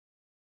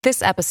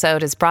This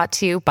episode is brought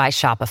to you by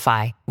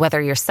Shopify.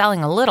 Whether you're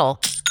selling a little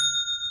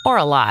or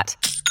a lot,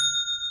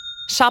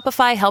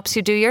 Shopify helps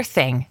you do your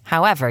thing,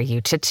 however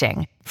you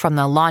cha-ching. From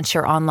the launch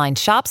your online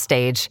shop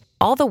stage,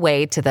 all the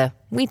way to the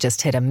we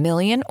just hit 1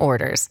 million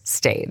orders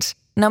stage.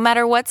 No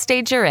matter what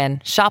stage you're in,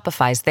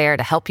 Shopify's there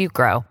to help you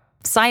grow.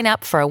 Sign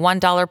up for a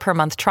 $1 per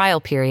month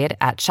trial period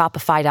at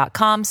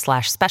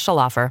shopify.com/special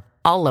offer,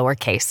 all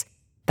lowercase.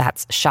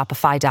 That's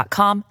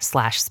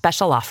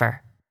shopify.com/special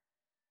offer.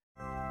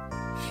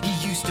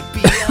 He used to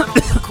be out on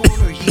the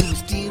corner, he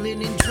was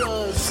dealing in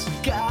drugs.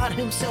 Got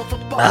himself a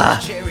bar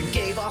chair and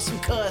gave awesome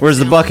cuts. Where's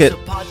the bucket? Now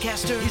he's a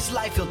podcaster, his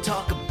life, he'll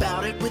talk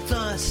about it with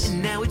us.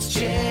 And now it's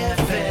Jeff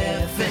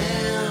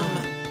FM.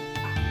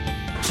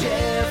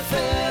 Jeff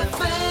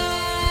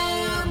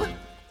FM.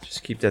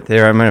 Just keep that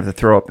there. I might have to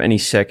throw up any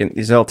second.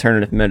 These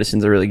alternative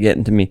medicines are really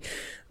getting to me.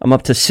 I'm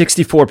up to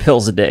 64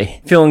 pills a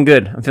day. Feeling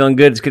good. I'm feeling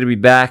good. It's good to be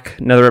back.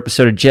 Another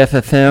episode of Jeff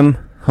FM.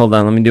 Hold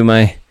on, let me do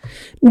my...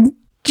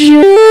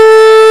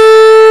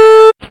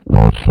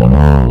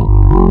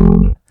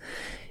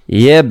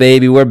 Yeah,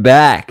 baby, we're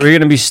back. We're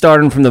going to be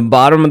starting from the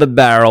bottom of the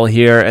barrel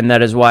here, and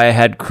that is why I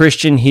had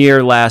Christian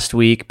here last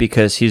week,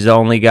 because he's the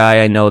only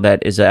guy I know that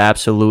is an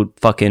absolute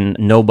fucking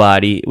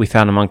nobody. We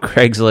found him on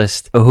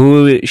Craigslist.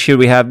 Who should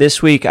we have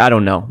this week? I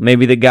don't know.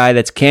 Maybe the guy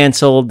that's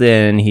canceled,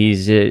 and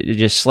he's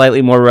just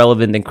slightly more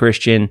relevant than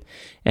Christian,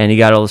 and he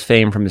got all his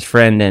fame from his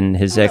friend and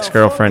his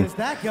ex-girlfriend.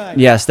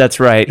 Yes, that's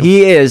right.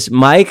 He is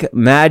Mike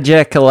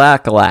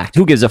Magikalak.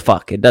 Who gives a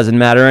fuck? It doesn't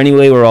matter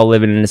anyway. We're all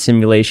living in a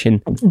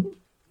simulation.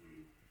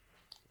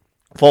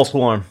 False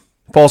alarm.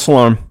 False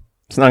alarm.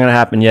 It's not going to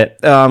happen yet.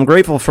 I'm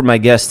grateful for my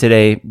guest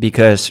today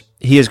because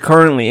he is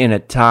currently in a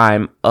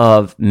time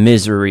of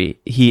misery.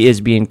 He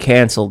is being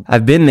canceled.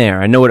 I've been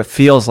there. I know what it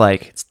feels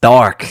like. It's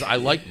dark. I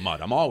like mud.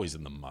 I'm always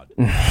in the mud.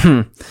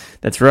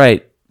 That's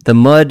right. The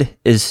mud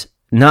is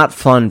not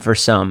fun for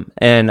some.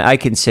 And I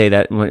can say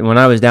that when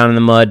I was down in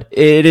the mud,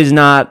 it is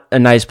not a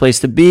nice place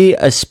to be,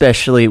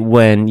 especially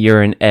when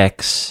you're an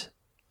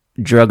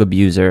ex-drug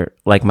abuser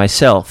like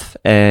myself.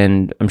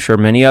 And I'm sure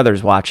many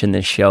others watching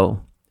this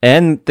show.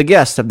 And the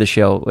guest of the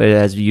show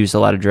has used a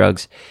lot of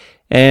drugs.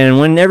 And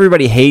when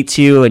everybody hates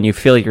you and you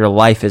feel like your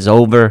life is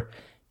over,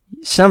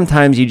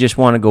 sometimes you just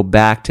want to go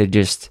back to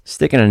just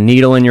sticking a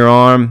needle in your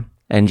arm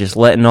and just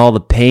letting all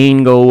the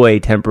pain go away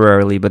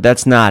temporarily. But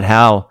that's not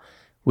how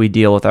we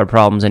deal with our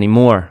problems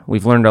anymore.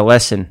 We've learned our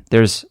lesson.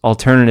 There's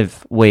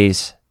alternative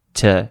ways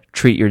to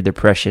treat your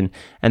depression,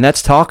 and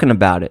that's talking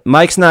about it.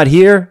 Mike's not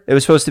here. It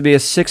was supposed to be a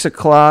 6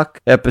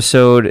 o'clock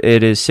episode.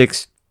 It is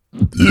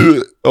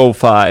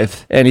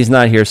 6:05, and he's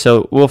not here,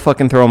 so we'll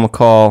fucking throw him a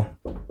call.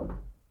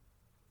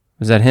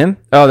 Was that him?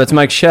 Oh, that's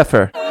Mike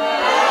Sheffer.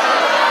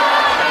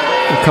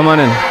 Come on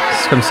in.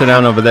 Just come sit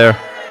down over there.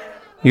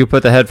 You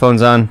put the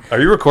headphones on. Are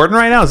you recording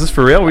right now? Is this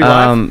for real? We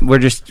live? We're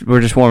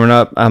just warming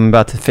up. I'm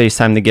about to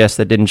FaceTime the guest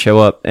that didn't show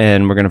up,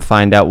 and we're gonna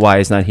find out why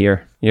he's not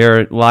here.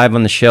 You're live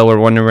on the show. We're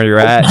wondering where you're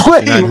at.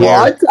 Wait,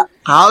 what?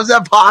 How is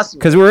that possible?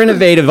 Because we're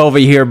innovative over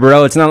here,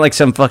 bro. It's not like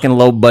some fucking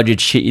low budget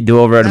shit you do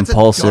over at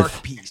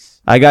Impulsive.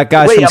 I got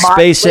guys from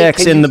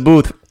SpaceX in the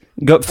booth.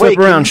 Go flip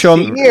around. Show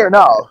them. Me or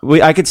no?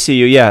 I could see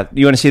you. Yeah.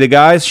 You want to see the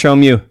guys? Show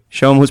them you.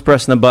 Show them who's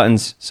pressing the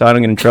buttons, so I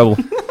don't get in trouble.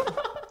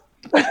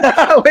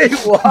 Wait,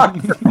 what?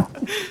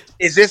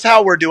 Is this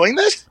how we're doing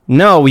this?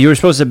 No, you were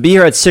supposed to be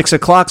here at 6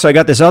 o'clock, so I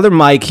got this other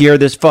mic here,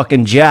 this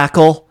fucking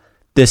jackal.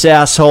 This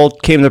asshole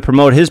came to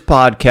promote his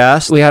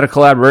podcast. We had a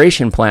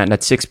collaboration planned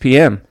at 6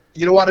 p.m.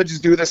 You don't want to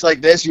just do this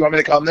like this? You want me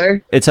to come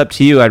there? It's up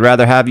to you. I'd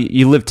rather have you.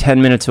 You live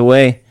 10 minutes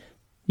away.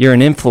 You're an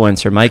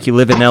influencer, Mike. You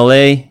live in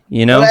L.A.,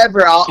 you know?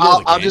 Whatever.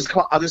 I'll just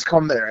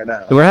come there right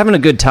now. We're having a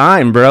good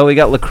time, bro. We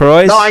got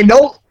LaCroix. No, I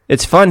know.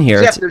 It's fun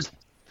here. Jeff,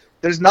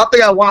 there's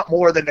nothing I want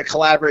more than to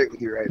collaborate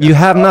with you right now. You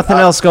have nothing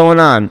else going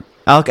on.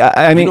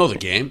 I mean, you know the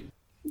game.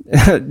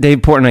 Dave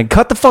Portnoy.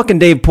 Cut the fucking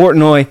Dave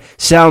Portnoy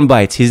sound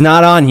bites. He's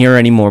not on here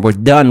anymore. We're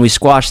done. We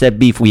squashed that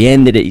beef. We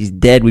ended it. He's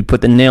dead. We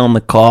put the nail in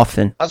the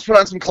coffin. Let's put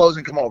on some clothes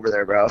and come over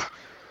there, bro.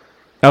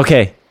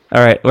 Okay.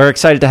 All right. We're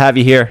excited to have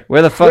you here.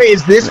 Where the fuck? Wait,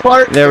 is this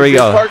part? There we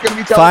go.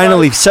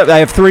 Finally, I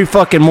have 3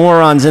 fucking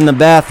morons in the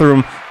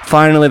bathroom.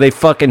 Finally, they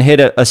fucking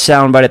hit a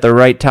sound bite at the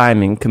right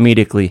timing,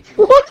 comedically.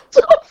 What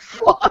the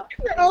fuck,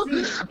 bro?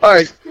 All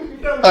right.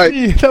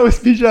 That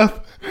was me, Jeff.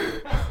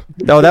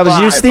 Oh, that was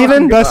you,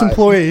 Steven? Best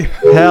employee.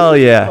 Hell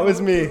yeah. That was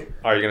me.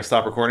 Are you going to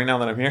stop recording now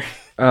that I'm here?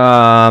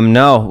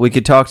 No. We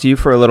could talk to you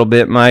for a little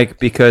bit, Mike,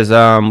 because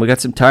we got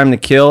some time to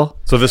kill.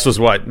 So this was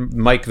what?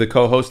 Mike, the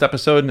co-host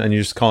episode? And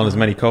you're just calling as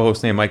many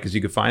co-hosts named Mike as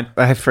you could find?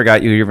 I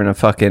forgot you were even a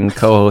fucking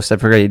co-host. I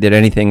forgot you did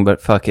anything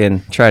but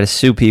fucking try to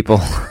sue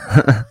people.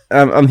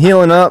 I'm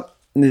healing up.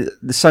 The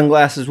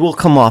sunglasses will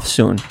come off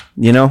soon.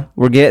 You know?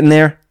 We're getting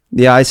there.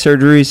 The eye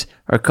surgeries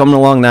are coming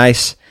along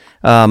nice.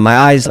 My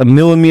eye's a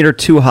millimeter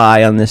too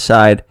high on this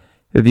side.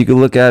 If you could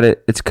look at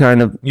it, it's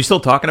kind of... You still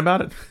talking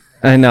about it?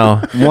 I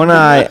know. One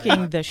eye...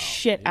 Looking the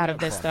shit out of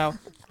this, though.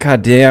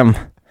 God damn.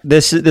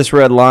 This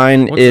red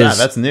line What's is that?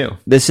 That's new.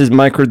 This is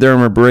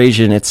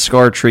microdermabrasion. It's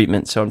scar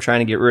treatment. So I'm trying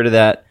to get rid of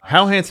that.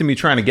 How handsome are you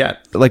trying to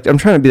get? Like, I'm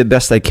trying to be the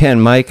best I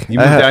can, Mike. You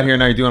moved out here,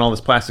 now you're doing all this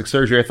plastic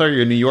surgery. I thought you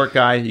were a New York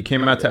guy. You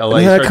came out to LA.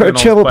 Yeah,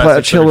 chill with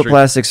surgery.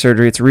 plastic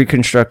surgery. It's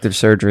reconstructive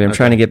surgery. I'm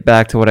trying to get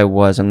back to what I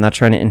was. I'm not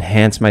trying to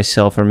enhance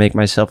myself or make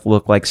myself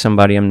look like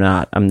somebody I'm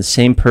not. I'm the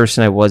same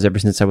person I was ever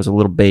since I was a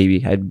little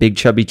baby. I had big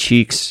chubby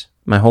cheeks.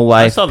 My whole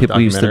life, saw the people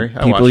used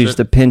documentary.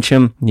 to pinch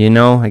them. You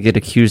know, I get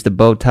accused of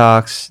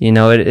Botox. You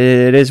know, it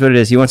is what it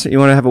is. You want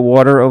to have a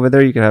water over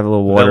there? You can have a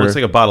little water. That looks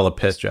like a bottle of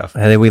piss, Jeff.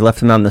 And then we left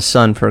them out in the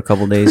sun for a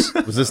couple days.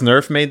 Was this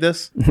Nerf made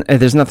this?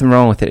 There's nothing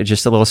wrong with it. It's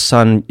just a little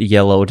sun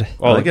yellowed.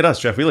 Oh, look at us,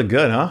 Jeff. We look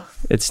good, huh?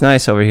 It's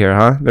nice over here,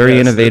 huh? Very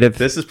innovative.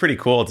 This is pretty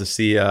cool to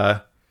see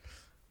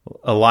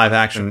a live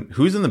action.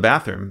 Who's in the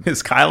bathroom?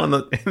 Is Kyle in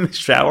the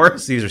shower?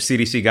 These are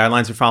CDC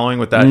guidelines you're following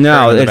with that?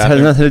 No, it has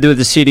nothing to do with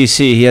the CDC.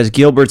 He has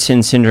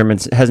Gilbertson syndrome.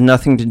 It has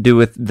nothing to do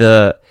with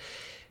the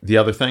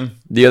other thing?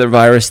 The other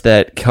virus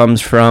that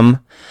comes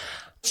from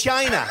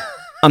China.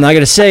 I'm not going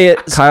to say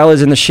it. Kyle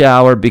is in the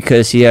shower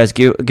because he has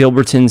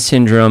Gilbertson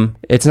syndrome.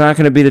 It's not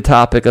going to be the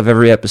topic of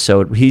every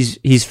episode.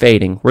 He's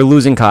fading. We're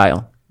losing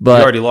Kyle. But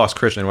You already lost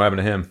Christian. What happened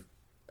to him?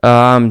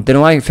 They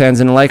don't like fans.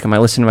 Didn't like him. I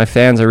listen to my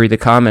fans. I read the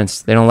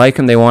comments. They don't like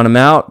him. They want him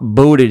out.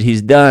 Booted.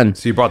 He's done.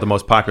 So you brought the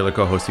most popular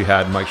co-host you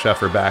had, Mike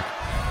Sheffer, back.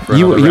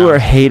 You are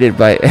hated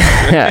by.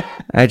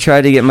 I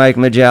tried to get Mike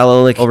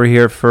Majalolik over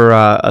here for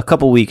a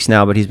couple weeks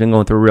now, but he's been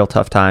going through a real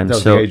tough time. That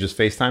was so just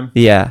FaceTime?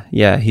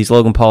 Yeah. He's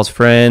Logan Paul's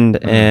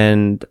friend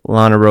and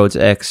Lana Rhoades'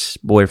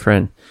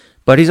 ex-boyfriend.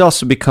 But he's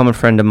also become a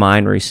friend of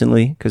mine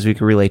recently because we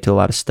can relate to a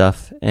lot of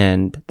stuff,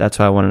 and that's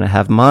why I wanted to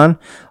have him on.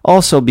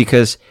 Also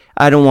because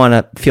I don't want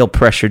to feel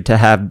pressured to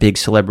have big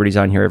celebrities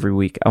on here every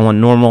week. I want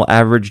normal,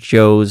 average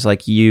Joes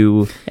like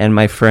you and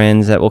my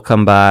friends that will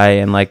come by,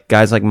 and like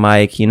guys like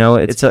Mike. You know,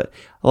 it's a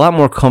lot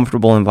more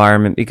comfortable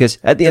environment because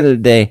at the end of the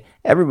day,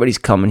 everybody's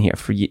coming here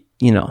for you.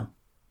 You know,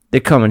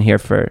 they're coming here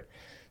for,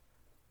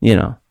 you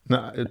know.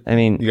 I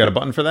mean, you got a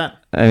button for that?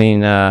 I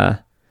mean,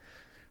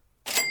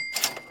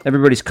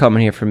 everybody's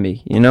coming here for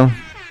me, you know?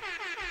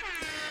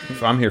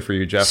 I'm here for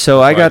you, Jeff.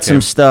 So I got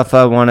some stuff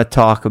I want to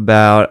talk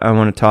about. I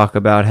want to talk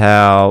about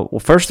how... Well,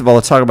 first of all,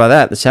 let's talk about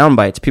that, the sound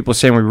bites. People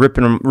saying we're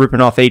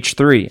ripping off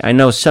H3. I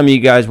know some of you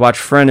guys watch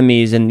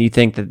Frenemies and you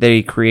think that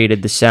they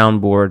created the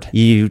soundboard.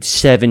 You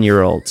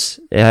 7-year-olds.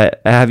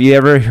 Have you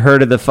ever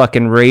heard of the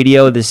fucking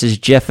radio? This is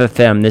Jeff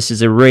FM. This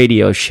is a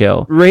radio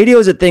show. Radio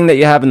is a thing that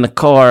you have in the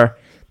car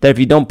that if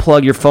you don't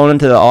plug your phone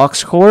into the aux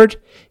cord,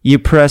 you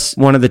press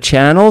one of the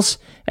channels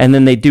and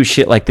then they do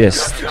shit like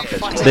this.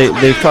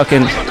 They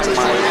fucking...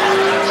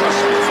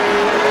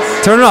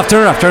 Turn it off.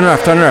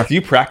 Do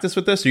you practice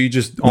with this, or you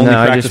just only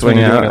practice I just when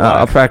you're doing it live?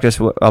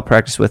 I'll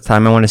practice with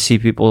time. I want to see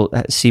people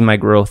see my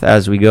growth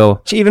as we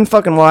go. Even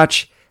fucking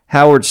watch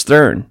Howard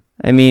Stern.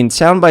 I mean,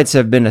 sound bites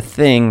have been a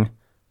thing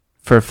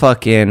for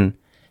fucking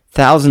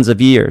thousands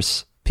of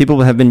years.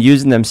 People have been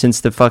using them since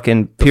the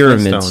fucking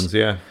pyramids. Flintstones,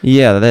 yeah.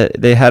 Yeah,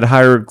 they had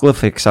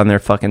hieroglyphics on their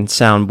fucking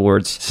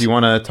soundboards. Do you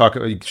want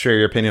to share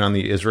your opinion on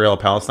the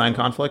Israel-Palestine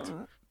conflict?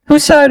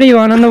 Whose side are you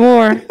on the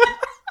war?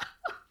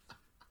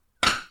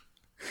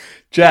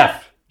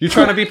 Jeff, you're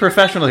trying to be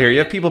professional here. You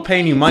have people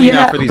paying you money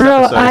now for these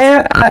episodes.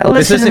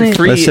 This listen isn't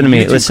free. Listen to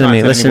me.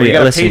 You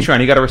got a Patreon.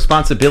 You got a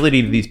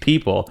responsibility to these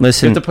people.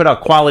 Listen. You have to put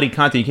out quality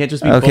content. You can't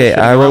just be okay.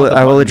 I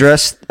will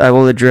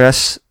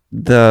address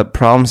the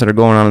problems that are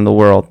going on in the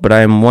world, but I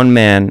am one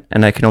man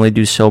and I can only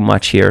do so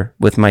much here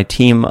with my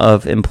team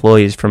of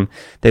employees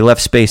they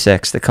left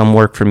SpaceX to come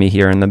work for me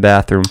here in the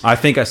bathroom. I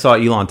think I saw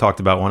Elon talked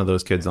about one of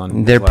those kids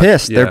on. They're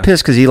pissed. Yeah. They're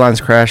pissed because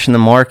Elon's crashing the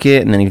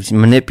market and then he's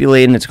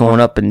manipulating. It's going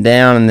up and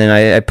down, and then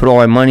I put all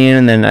my money in,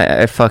 and then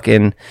I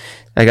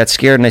got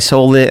scared and I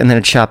sold it, and then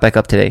it shot back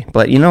up today.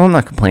 But you know, I'm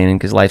not complaining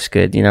because life's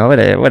good. You know,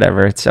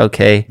 whatever. It's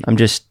okay. I'm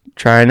just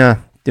trying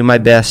to do my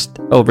best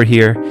over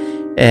here.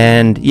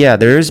 And yeah,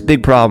 there's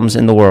big problems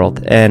in the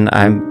world, and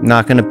I'm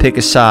not going to pick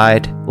a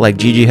side like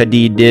Gigi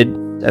Hadid did.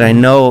 And I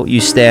know you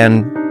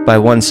stand by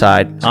one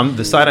side.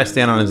 The side I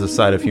stand on is the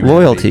side of humanity.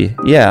 Loyalty.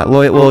 Yeah.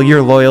 Well,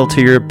 you're loyal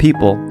to your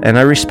people, and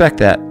I respect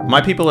that.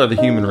 My people are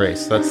the human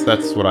race.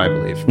 That's what I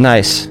believe.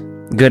 Nice.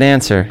 Good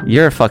answer.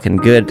 You're fucking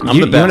good. I'm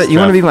the best. You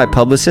want to be my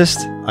publilicist?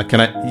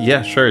 Can I?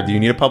 Yeah, sure. Do you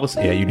need a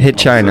publicist? Yeah, you need Hit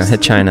China.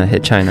 China.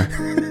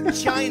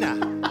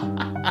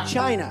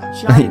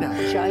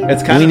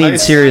 It's kind we of need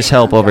nice. serious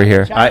help over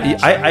here.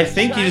 I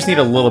think you just need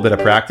a little bit of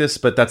practice,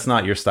 but that's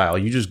not your style.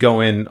 You just go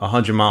in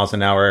 100 miles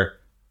an hour,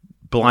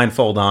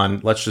 blindfold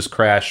on, let's just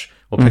crash.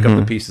 We'll pick up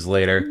the pieces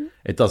later.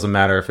 It doesn't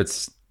matter if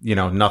it's,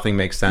 nothing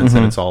makes sense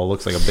and it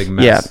looks like a big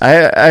mess.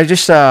 Yeah, I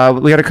just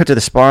we got to cut to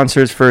the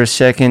sponsors for a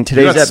second.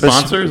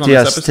 Sponsors on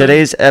this episode?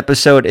 Today's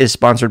episode is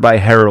sponsored by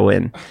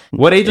heroin.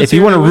 What agency? If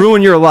you want to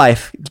ruin your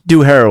life,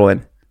 do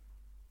heroin.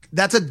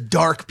 That's a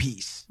dark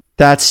piece.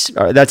 That's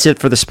it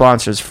for the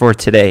sponsors for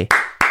today.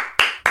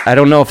 I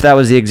don't know if that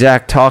was the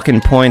exact talking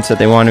points that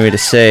they wanted me to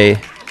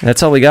say.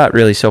 That's all we got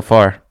really so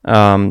far.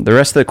 The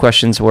rest of the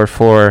questions were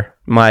for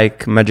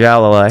Mike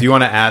Majalala. Do you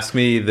want to ask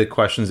me the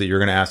questions that you're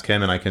going to ask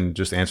him, and I can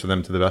just answer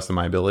them to the best of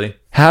my ability?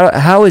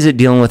 How is it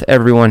dealing with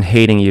everyone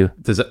hating you?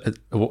 Does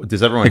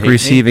everyone Like hate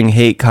receiving me?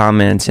 hate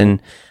comments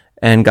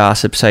and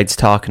gossip sites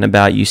talking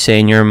about you,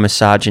 saying you're a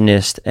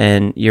misogynist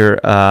and you're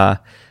a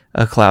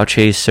clout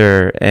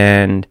chaser,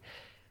 and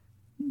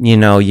you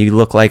know you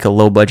look like a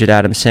low budget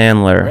Adam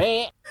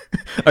Sandler.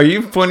 Are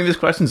you pointing these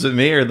questions at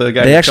me or the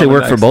guy? They who's actually coming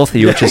work for next? both of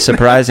you, which is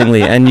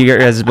surprisingly, and you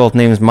guys both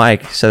names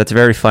Mike, so that's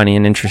very funny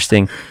and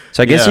interesting.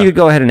 So I guess Yeah. you could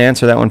go ahead and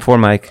answer that one for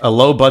Mike. A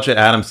low budget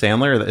Adam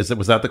Sandler.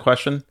 Was that the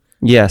question?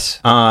 Yes.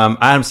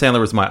 Adam Sandler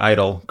was my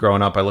idol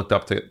growing up. I looked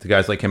up to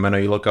guys like him. I know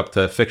you look up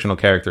to fictional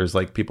characters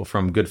like people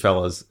from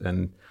Goodfellas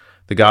and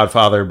The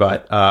Godfather,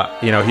 but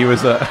he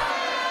was a.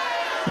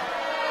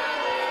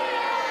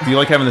 Do you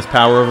like having this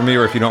power over me,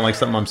 or if you don't like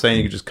something I'm saying,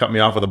 you can just cut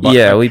me off with a button?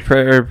 Yeah, we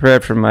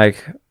prepared for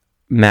Mike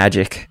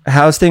Magic.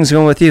 How's things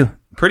going with you?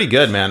 Pretty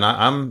good, man.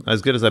 I'm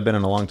as good as I've been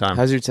in a long time.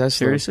 How's your Tesla?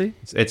 Seriously?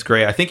 It's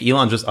great. I think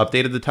Elon just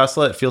updated the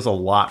Tesla. It feels a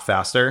lot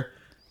faster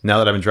now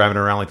that I've been driving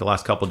around like the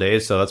last couple of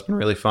days, so that's been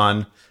really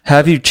fun.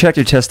 Have you checked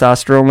your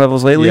testosterone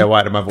levels lately? Yeah,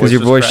 why did my voice Because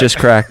your voice just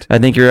cracked. I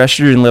think your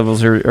estrogen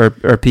levels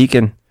are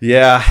peaking.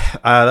 Yeah,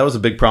 that was a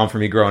big problem for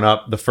me growing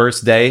up. The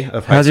first day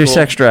of high How's school, your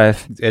sex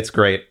drive? It's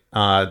great.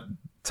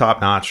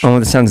 Top notch. Oh,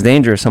 that sounds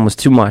dangerous. Almost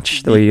too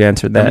much, the way you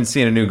answered I've been that.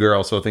 seeing a new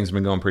girl, so things have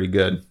been going pretty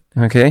good.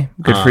 Okay,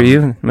 good for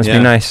you. Must Yeah,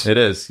 be nice. It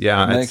is,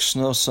 yeah. Makes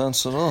no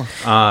sense at all.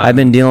 I've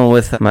been dealing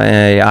with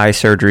my eye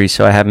surgery,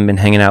 so I haven't been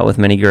hanging out with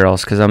many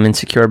girls because I'm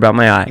insecure about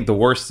my I eye. think the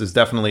worst is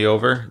definitely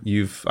over.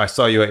 I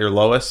saw you at your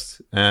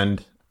lowest,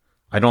 and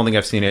I don't think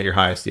I've seen you at your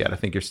highest yet. I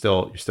think you're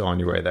still on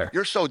your way there.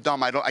 You're so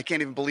dumb. I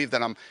can't even believe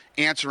that I'm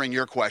answering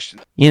your question.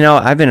 You know,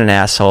 I've been an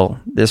asshole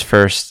this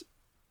first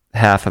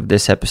half of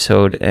this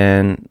episode,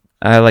 and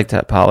I like to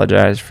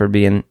apologize for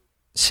being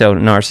so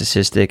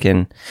narcissistic,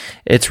 and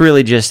it's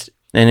really just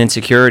an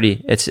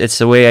insecurity. It's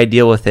the way I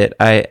deal with it.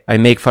 I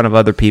make fun of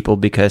other people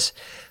because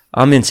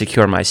I'm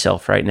insecure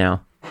myself right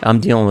now. I'm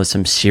dealing with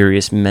some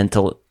serious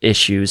mental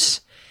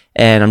issues,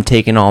 and I'm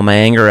taking all my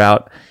anger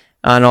out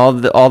on all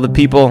the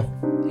people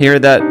here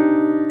that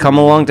come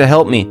along to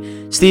help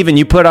me. Steven,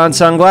 you put on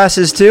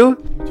sunglasses too?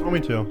 Told me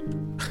to.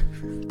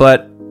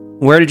 But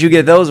where did you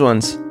get those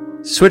ones?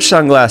 Switch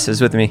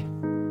sunglasses with me.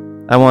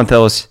 I want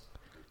those.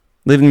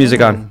 Leave the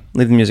music on.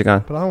 Leave the music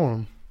on. But I want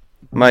them.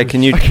 Mike,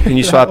 can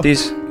you swap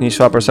these? Can you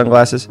swap our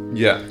sunglasses?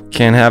 Yeah.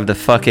 Can't have the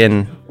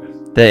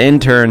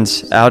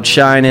interns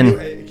outshining.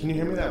 Hey, can you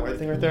hear me that white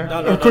thing right there?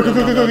 No, Quick.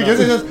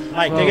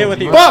 Mike, take it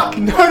with you. Fuck!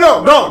 No!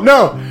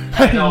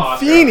 I'm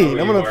fiending.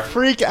 I'm gonna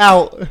freak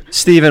out.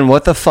 Steven,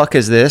 what the fuck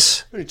is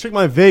this? Hey, check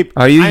my vape.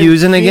 Are you I'm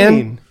using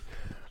again? fiending.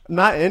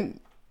 Not in.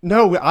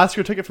 No,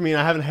 Oscar took it from me,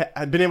 and I haven't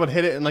I've been able to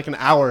hit it in like an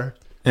hour.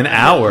 An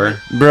hour?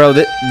 Bro,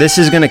 this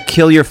is gonna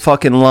kill your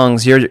fucking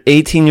lungs. You're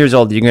 18 years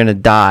old. You're gonna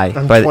die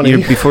I'm 20.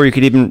 before you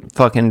could even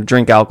fucking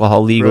drink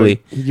alcohol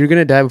legally. You're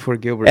gonna die before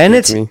Gilbert. And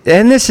hits me.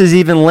 this is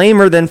even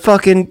lamer than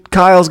fucking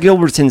Kyle's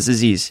Gilbertson's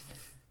disease.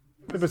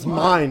 If it's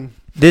mine,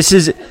 This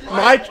is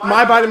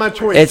my body, my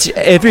choice. it's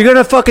if you're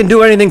gonna fucking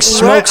do anything,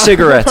 smoke Right,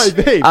 cigarettes. I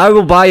vape. I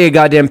will buy you a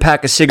goddamn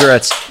pack of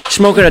cigarettes.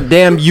 Smoking a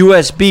damn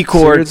USB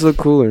cord. Cigarettes look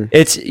cooler.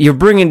 You're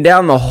bringing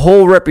down the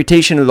whole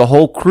reputation of the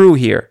whole crew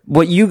here.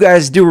 What you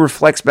guys do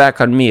reflects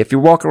back on me. If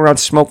you're walking around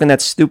smoking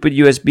that stupid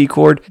USB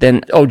cord,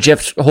 then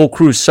Jeff's whole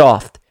crew's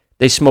soft.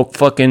 They smoke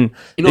fucking.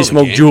 They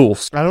smoke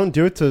Juuls. I don't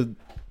do it to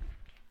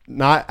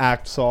not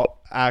act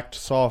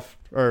soft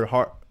or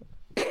hard.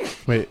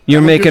 Wait, You're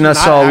I don't do it making to us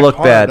not all act look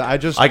hard. bad.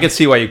 I can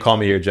see why you call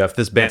me here, Jeff.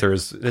 This banter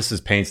this is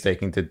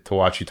painstaking to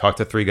watch. You talk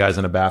to three guys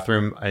in a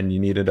bathroom, and you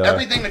needed a.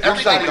 Everything that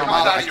comes out of your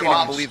mouth, I can't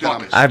even believe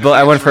that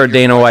I went for a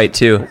Dana White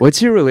too.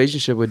 What's your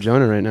relationship with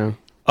Jonah right now?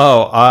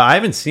 Oh, I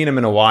haven't seen him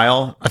in a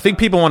while. I think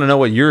people want to know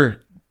what your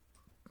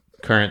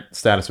current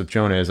status with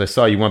Jonah is. I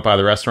saw you went by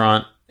the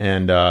restaurant,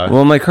 and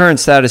Well, my current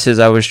status is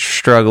I was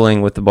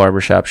struggling with the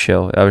barbershop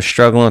show. I was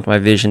struggling with my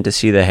vision to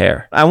see the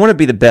hair. I want to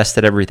be the best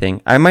at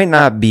everything. I might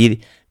not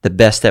be the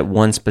best at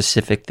one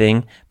specific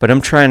thing, but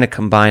I'm trying to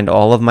combine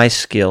all of my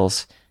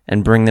skills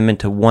and bring them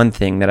into one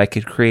thing that I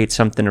could create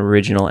something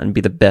original and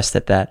be the best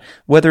at that.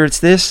 Whether it's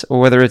this or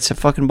whether it's a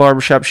fucking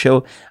barbershop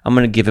show, I'm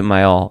going to give it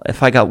my all.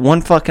 If I got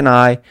one fucking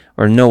eye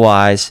or no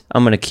eyes,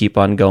 I'm going to keep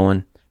on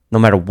going no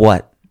matter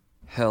what.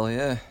 Hell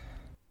yeah.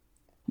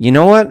 You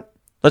know what?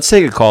 Let's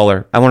take a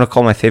caller. I want to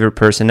call my favorite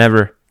person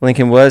ever.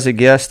 Lincoln was a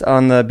guest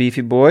on the Beefy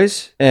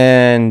Boys,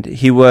 and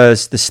he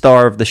was the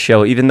star of the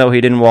show, even though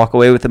he didn't walk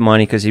away with the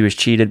money because he was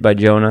cheated by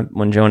Jonah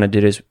when Jonah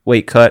did his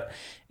weight cut,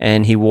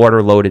 and he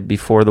water loaded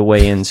before the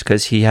weigh-ins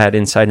because he had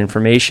inside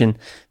information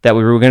that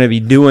we were going to be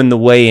doing the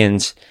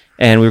weigh-ins,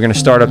 and we were going to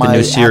start up a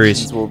new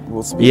series.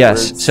 Will speak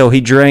Yes, words. so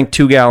he drank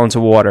 2 gallons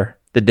of water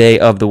the day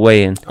of the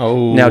weigh-in.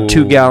 Oh. Now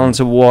 2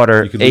 gallons of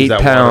water, You could lose 8 that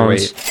water pounds.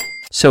 weight.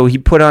 So he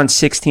put on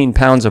 16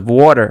 pounds of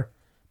water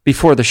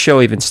before the show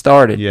even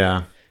started.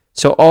 yeah.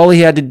 So all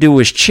he had to do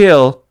was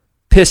chill,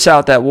 piss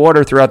out that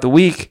water throughout the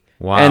week,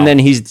 Wow. and then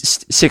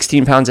he's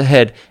 16 pounds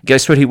ahead.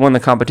 Guess what he won the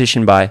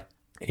competition by?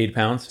 8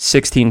 pounds?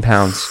 16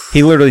 pounds.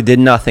 He literally did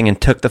nothing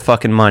and took the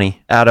fucking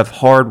money out of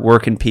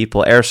hard-working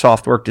people.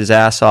 Airsoft worked his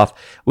ass off.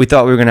 We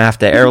thought we were going to have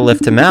to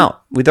airlift him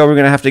out. We thought we were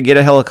going to have to get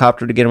a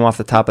helicopter to get him off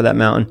the top of that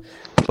mountain.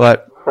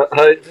 But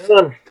How you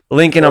doing?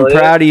 Lincoln, I'm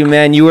proud of you,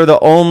 man. You were the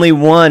only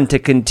one to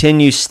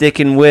continue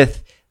sticking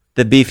with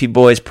the Beefy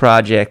Boys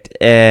project.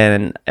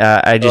 And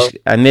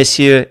I miss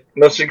you.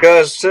 Miss you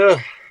guys, too.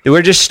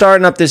 We're just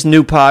starting up this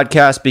new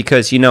podcast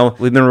because,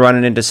 we've been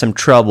running into some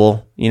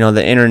trouble.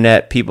 The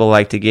internet, people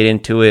like to get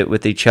into it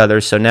with each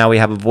other. So now we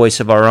have a voice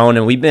of our own,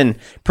 and we've been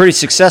pretty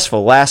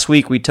successful. Last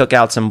week, we took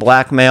out some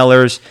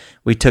blackmailers.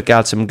 We took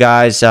out some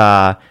guys,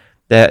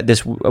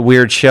 this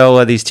weird show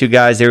of these two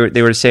guys.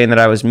 They were saying that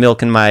I was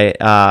milking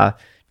my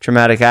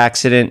traumatic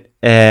accident.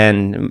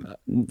 And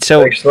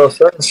so makes no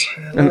sense.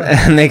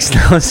 It makes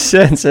no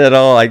sense at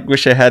all. I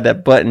wish I had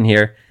that button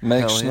here.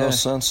 Makes no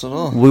sense at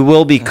all. We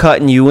will be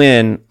cutting you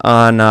in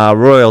on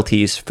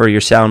royalties for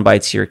your sound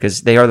bites here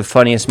because they are the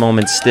funniest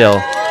moments still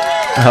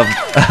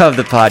of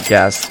the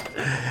podcast.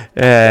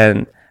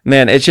 And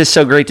man, it's just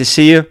so great to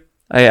see you.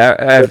 I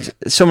have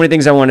so many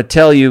things I want to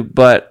tell you,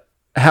 but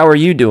how are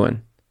you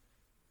doing?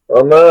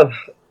 Oh man,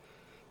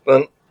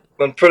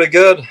 been pretty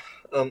good.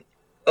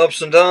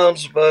 Ups and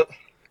downs, but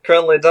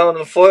currently down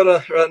in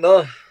Florida right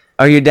now.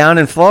 Are you down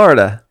in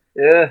Florida?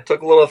 Yeah,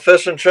 took a little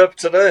fishing trip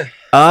today.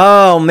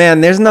 Oh,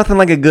 man, there's nothing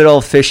like a good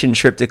old fishing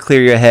trip to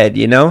clear your head,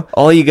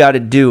 All you got to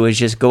do is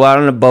just go out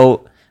on a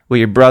boat with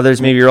your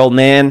brothers, maybe your old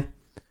man,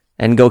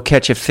 and go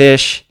catch a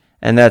fish,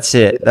 and that's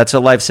it. That's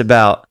what life's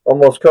about.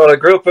 Almost caught a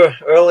grouper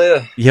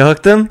earlier. You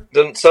hooked them?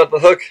 Didn't set the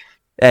hook.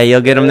 Hey, you'll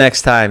get them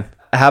next time.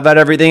 How about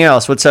everything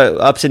else? What's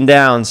ups and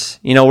downs?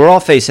 We're all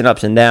facing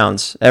ups and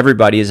downs.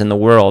 Everybody is in the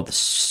world.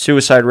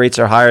 Suicide rates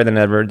are higher than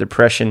ever.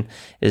 Depression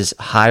is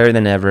higher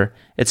than ever.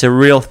 It's a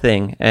real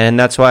thing. And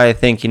that's why I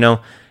think,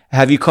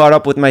 have you caught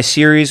up with my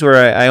series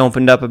where I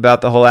opened up about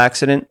the whole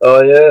accident?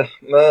 Oh, yeah,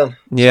 man.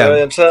 Yeah.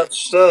 Very intense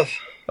stuff.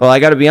 Well, I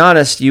got to be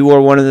honest. You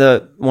were one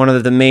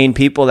of the main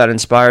people that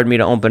inspired me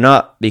to open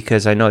up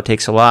because I know it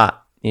takes a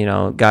lot.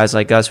 Guys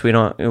like us,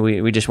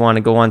 we just want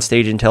to go on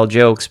stage and tell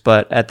jokes.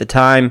 But at the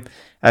time,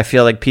 I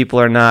feel like people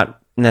are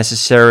not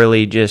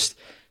necessarily just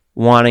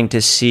wanting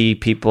to see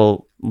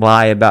people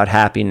lie about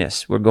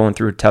happiness. We're going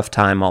through a tough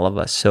time, all of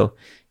us. So,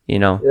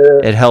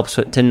 it helps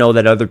to know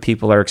that other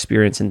people are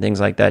experiencing things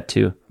like that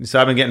too. So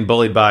I've been getting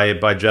bullied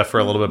by Jeff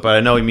for a little bit, but I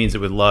know he means it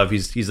with love.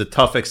 He's a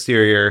tough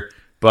exterior,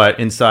 but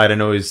inside I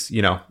know he's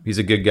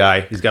a good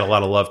guy. He's got a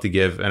lot of love to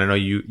give, and I know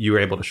you were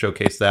able to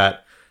showcase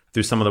that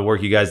through some of the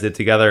work you guys did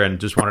together. And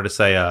just wanted to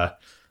say, I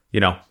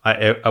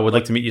would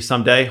like to meet you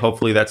someday.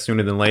 Hopefully that's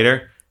sooner than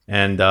later.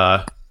 And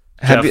Jeff,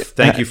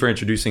 thank you for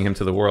introducing him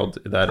to the world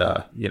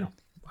that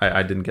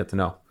I didn't get to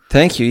know.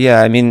 Thank you.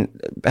 Yeah, I mean,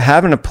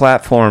 having a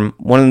platform,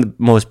 one of the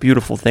most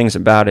beautiful things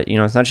about it,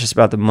 it's not just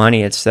about the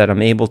money, it's that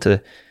I'm able to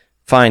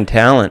find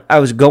talent. I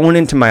was going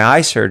into my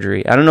eye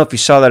surgery. I don't know if you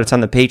saw that, it's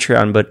on the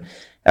Patreon, but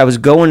I was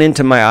going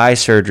into my eye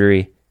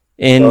surgery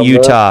in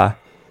Utah,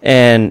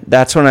 and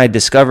that's when I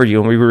discovered you.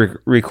 And we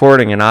were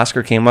recording, and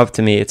Oscar came up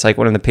to me. It's like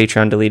one of the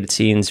Patreon deleted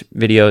scenes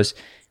videos,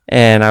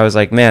 and I was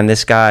like, man,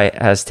 this guy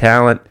has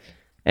talent,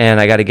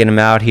 and I got to get him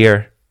out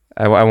here.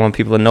 I want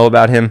people to know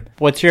about him.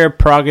 What's your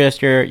progress,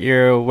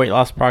 your weight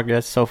loss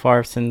progress so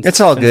far since?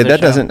 It's all good. That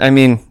show? Doesn't. I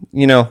mean,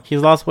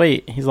 he's lost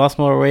weight. He's lost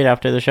more weight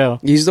after the show.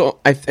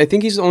 I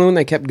think he's the only one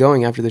that kept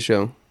going after the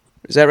show.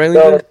 Is that right,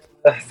 Lincoln?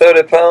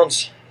 30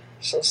 pounds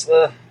since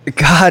then.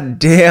 God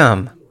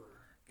damn,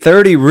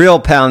 30 real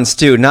pounds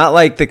too. Not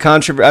like the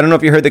controversy. I don't know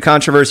if you heard the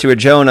controversy with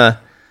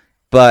Jonah,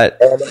 but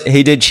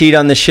he did cheat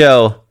on the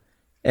show,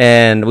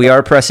 and we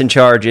are pressing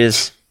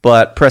charges.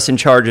 But pressing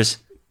charges.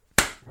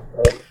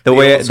 The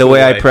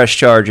way I press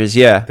charges,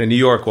 yeah. The New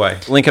York way.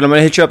 Lincoln, I'm going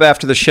to hit you up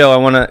after the show. I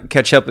want to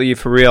catch up with you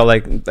for real,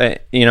 like,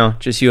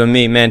 just you and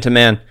me, man to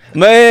man.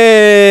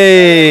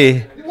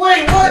 Hey! Wait,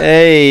 what?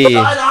 Hey! An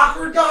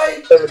awkward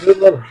guy?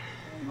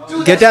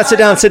 Get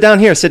down, sit down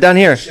here. Sit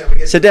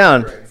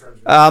down.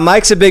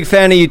 Mike's a big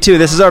fan of you, too.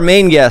 This is our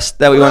main guest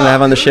that we wanted to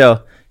have on the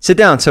show. Sit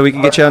down so we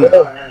can get you on.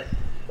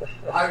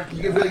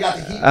 You really got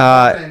the heat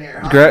bumping in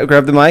here, huh?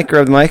 Grab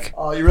the mic.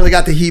 Oh, you really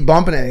got the heat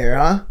bumping in here,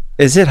 huh?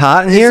 Is it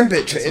hot in here?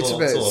 It's a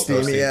bit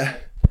steamy, yeah.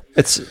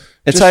 It's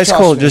ice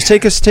cold. Just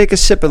take a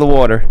sip of the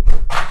water.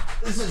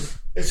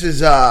 This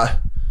is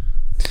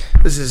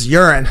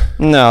urine.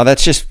 No,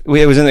 that's just got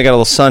a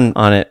little sun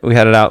on it. We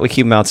had it out. We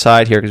keep them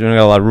outside here because we don't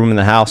got a lot of room in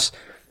the house.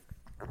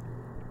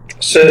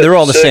 They're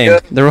all the same.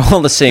 They're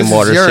all the same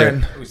waters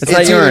here. It's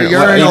not urine. You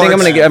think I'm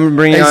gonna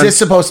bring you on? Is this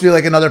supposed to be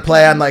like another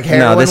play on like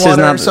heroin this water is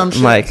not, or some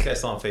shit? Mike. This guy's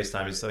still on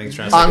FaceTime. He's trying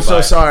to say I'm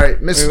so sorry.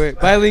 Wait.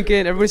 Bye,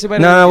 Lincoln. Everybody say bye.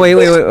 No, wait.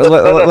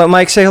 Let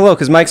Mike say hello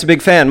because Mike's a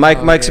big fan. Mike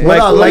is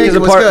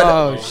a part.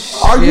 Oh,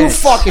 shit. Are you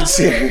fucking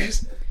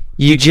serious?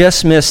 You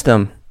just missed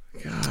him.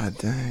 God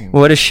dang.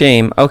 What a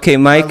shame. Okay,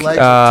 Mike,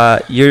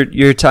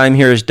 your time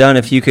here is done.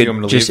 If you could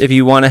if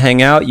you want to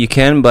hang out, you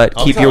can, but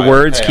keep your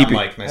words. Hey, keep I'm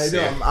your. Mike. Nice to see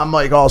you. I'm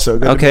Mike also.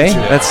 Good Okay,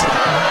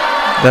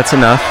 that's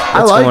enough.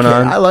 What's going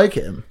on? I like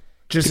him.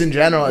 Just in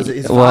general,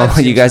 as well,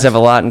 you guys have a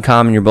lot in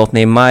common. You're both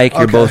named Mike.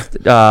 You're both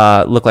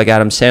look like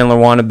Adam Sandler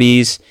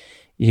wannabes.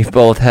 You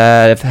both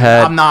have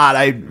had. I'm not.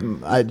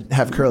 I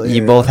have curly hair.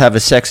 You both have a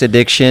sex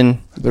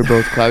addiction. They're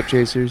both clout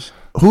chasers.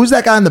 Who's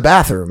that guy in the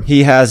bathroom?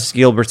 He has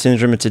Gilbert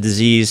syndrome. It's a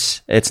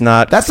disease. It's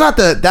not. That's not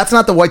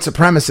the white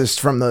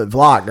supremacist from the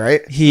vlog,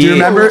 right? Do you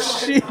remember?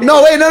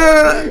 No, wait,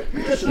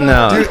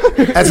 No.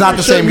 Dude, that's not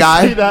the same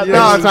guy.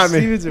 No, it's not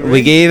me.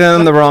 We gave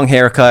him the wrong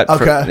haircut.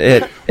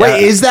 Okay.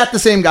 Wait, is that the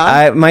same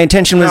guy? My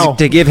intention was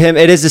to give him.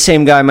 It is the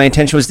same guy. My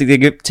intention was to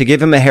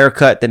give him a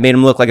haircut that made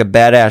him look like a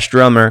badass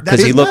drummer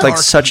because he looked like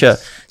such a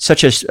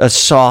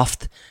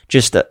soft.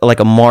 Just like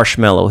a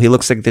marshmallow. He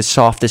looks like the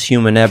softest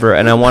human ever,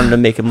 and I wanted to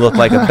make him look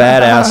like a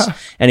badass,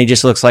 and he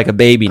just looks like a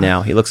baby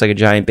now. He looks like a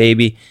giant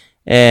baby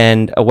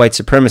and a white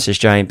supremacist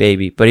giant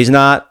baby, but he's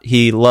not.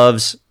 He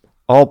loves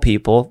all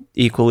people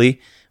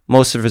equally.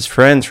 Most of his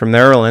friends from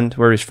Maryland,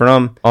 where he's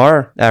from,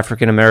 are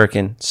African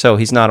American, so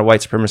he's not a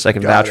white supremacist. I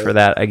can vouch for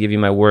that. I give you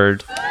my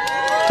word.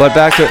 But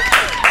back to...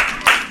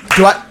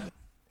 Do I...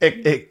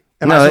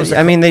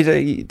 I mean,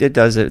 it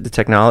does it. The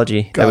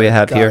technology that we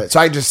have here.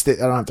 So I don't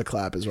have to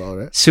clap as well,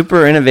 right?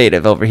 Super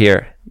innovative over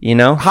here, you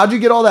know? How'd you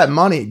get all that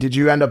money? Did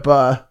you end up...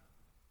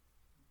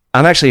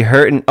 I'm actually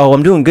hurting. Oh,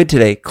 I'm doing good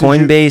today.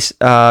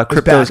 Coinbase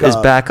crypto is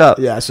back up.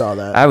 Yeah, I saw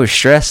that. I was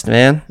stressed,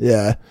 man.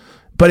 Yeah.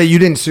 But you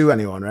didn't sue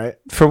anyone, right?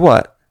 For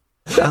what?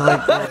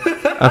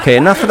 Okay,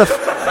 enough of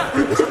the...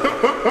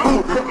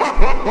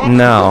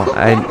 No,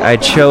 I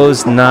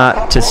chose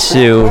not to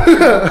sue.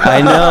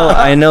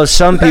 I know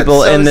some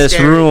people in this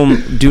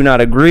room do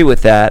not agree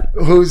with that.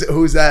 Who's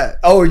that?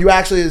 Oh, you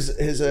actually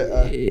he's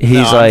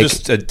I'm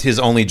just his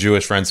only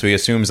Jewish friend, so he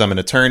assumes I'm an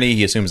attorney.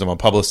 He assumes I'm a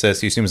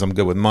publicist. He assumes I'm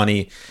good with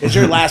money. Is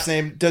your last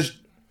name?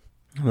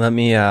 Let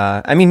me.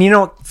 I mean, you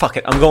know what? Fuck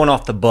it. I'm going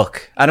off the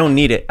book. I don't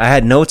need it. I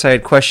had notes. I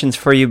had questions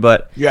for you,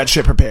 but you had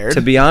shit prepared.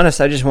 To be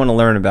honest, I just want to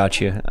learn about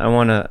you. I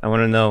want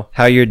to know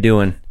how you're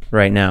doing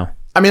right now.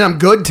 I mean, I'm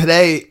good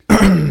today.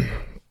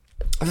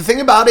 The thing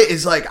about it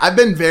is, like, I've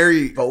been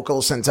very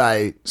vocal since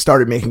I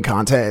started making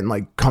content and,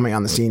 like, coming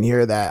on the scene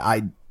here that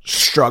I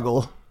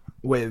struggle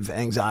with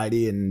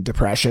anxiety and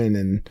depression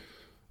and,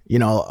 you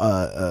know,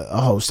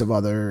 a host of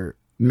other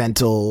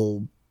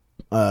mental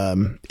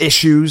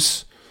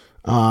issues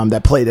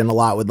that played in a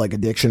lot with, like,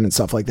 addiction and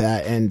stuff like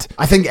that. And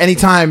I think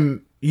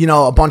anytime, you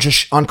know, a bunch of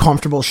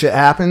uncomfortable shit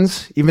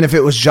happens, even if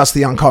it was just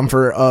the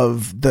uncomfort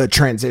of the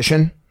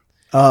transition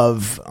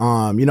of,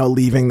 you know,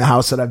 leaving the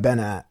house that I've been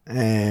at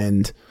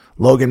and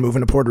Logan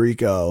moving to Puerto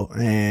Rico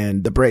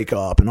and the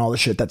breakup and all the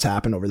shit that's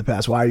happened over the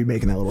past. Why are you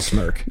making that little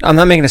smirk? I'm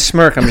not making a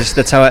smirk. I'm just,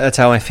 that's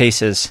how my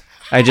face is.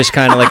 I just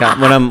kind of like,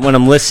 when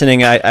I'm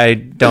listening, I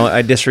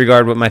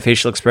disregard what my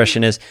facial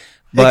expression is.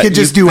 But it could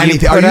just do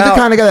anything. Are you the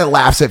kind of guy that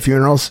laughs at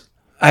funerals?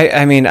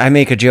 I mean, I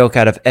make a joke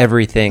out of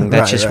everything.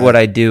 That's just what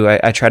I do.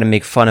 I try to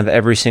make fun of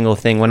every single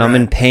thing. When I'm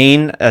in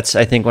pain, that's,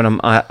 I think, when I'm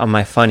on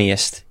my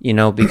funniest, you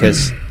know,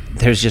 because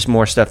there's just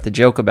more stuff to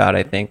joke about,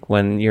 I think.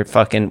 When you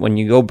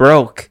go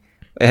broke,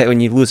 when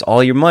you lose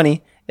all your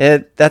money,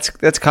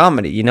 that's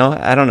comedy, you know?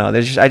 I don't know.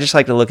 I just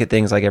like to look at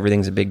things like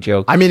everything's a big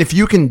joke. I mean, if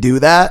you can do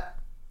that,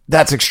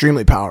 that's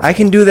extremely powerful. I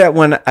can do that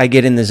when I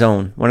get in the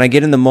zone. When I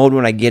get in the mode,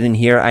 when I get in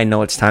here, I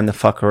know it's time to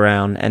fuck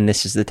around, and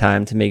this is the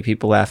time to make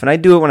people laugh. And I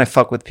do it when I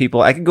fuck with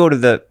people. I could go to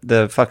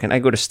I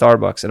go to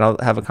Starbucks, and I'll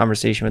have a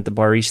conversation with the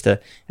barista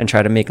and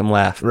try to make them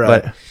laugh.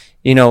 Right. But,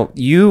 you know,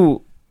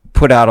 you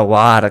put out a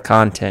lot of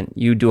content.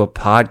 You do a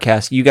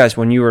podcast. You guys,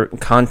 when you were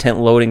content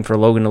loading for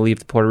Logan to leave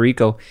to Puerto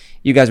Rico,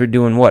 you guys were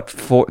doing what,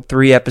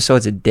 3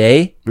 episodes a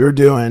day? We were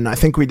doing, I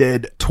think we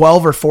did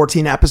 12 or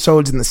 14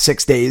 episodes in the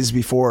 6 days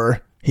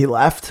before he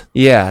left.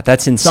 Yeah,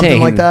 that's insane. Something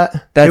like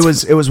that.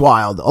 It was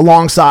wild.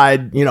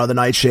 Alongside, you know, the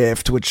night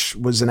shift, which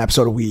was an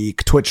episode a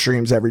week, Twitch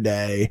streams every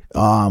day,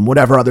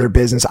 whatever other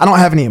business. I don't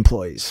have any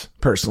employees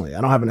personally. I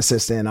don't have an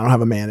assistant. I don't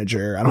have a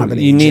manager. I don't have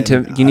any. You need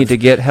to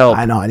get help.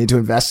 I know. I need to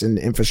invest in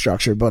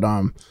infrastructure, but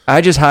I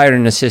just hired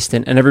an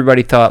assistant, and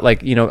everybody thought,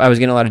 like, you know, I was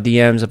getting a lot of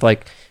DMs of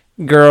like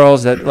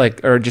girls that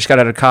like or just got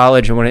out of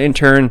college and want to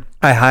intern.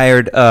 I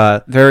hired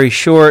a very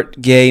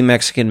short gay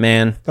Mexican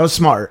man. That was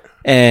smart.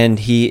 And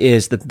he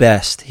is the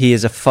best. He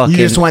is a fucking. You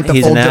just went the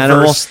he's full an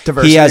animal.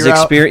 Diversity he has route?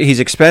 experience. He's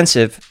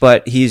expensive,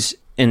 but he's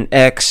an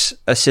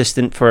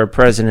ex-assistant for a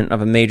president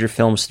of a major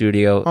film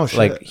studio,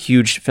 like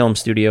huge film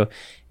studio.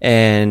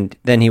 And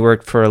then he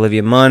worked for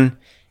Olivia Munn.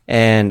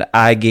 And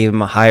I gave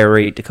him a higher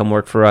rate to come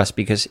work for us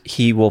because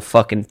he will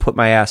fucking put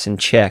my ass in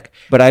check.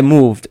 But I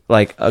moved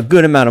like a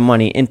good amount of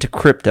money into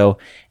crypto,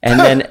 and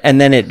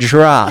then it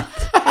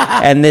dropped.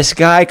 And this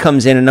guy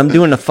comes in, and I'm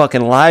doing a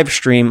fucking live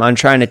stream on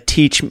trying to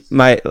teach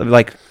my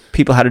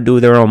people how to do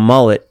their own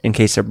mullet in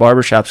case their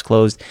barbershop's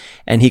closed.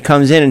 And he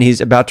comes in and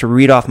he's about to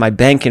read off my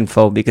bank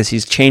info because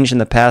he's changing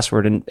the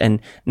password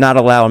and not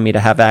allowing me to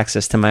have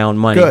access to my own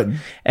money. Good.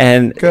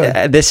 And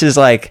this is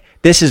like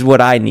this is what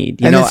I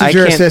need. And this is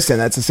your assistant.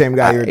 That's the same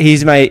guy.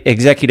 He's my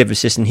executive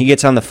assistant. He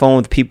gets on the phone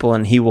with people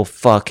and he will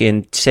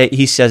fucking say,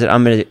 he says it,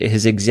 I'm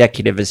his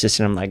executive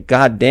assistant. I'm like,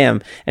 God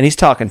damn. And he's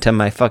talking to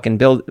my fucking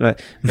build.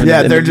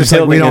 They're just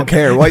like, we don't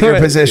care what your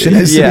position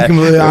is. Yeah. To be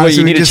completely honest.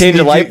 You need to change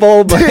a light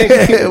bulb?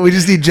 We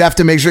just need Jeff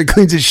to make sure he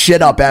cleans his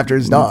shit up after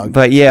his dog.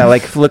 But yeah,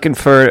 like looking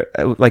for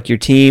like your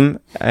team,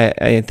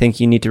 I think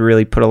you need to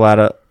really put a lot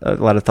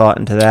of thought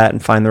into that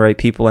and find the right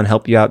people and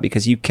help you out,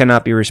 because you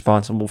cannot be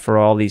responsible for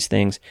all these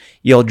things.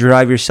 You'll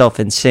drive yourself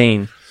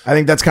insane. I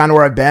think that's kind of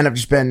where I've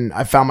been.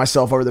 I found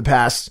myself over the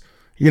past,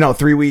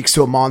 3 weeks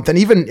to a month, and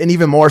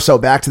even more so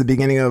back to the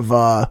beginning of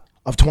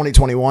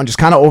 2021, just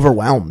kind of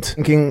overwhelmed,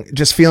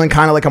 just feeling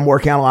kind of like I'm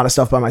working on a lot of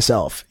stuff by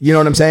myself. You know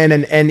what I'm saying?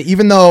 And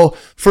even though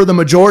for the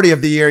majority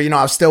of the year,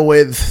 I was still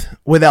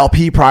with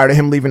LP prior to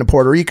him leaving to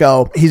Puerto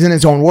Rico, he's in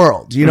his own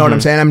world. You know what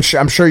I'm saying?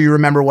 I'm sure you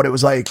remember what it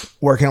was like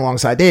working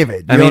alongside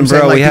David. I mean,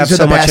 bro, we have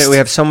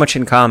so much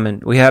in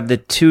common. We have the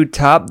two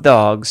top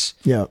dogs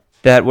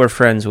that we're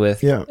friends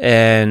with. Yeah.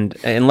 And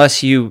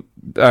unless you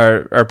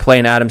are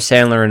playing Adam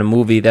Sandler in a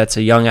movie that's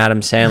a young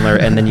Adam Sandler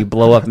and then you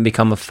blow up and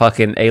become a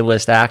fucking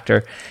A-list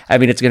actor, I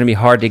mean, it's going to be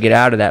hard to get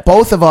out of that.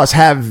 Both of us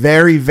have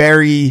very,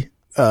 very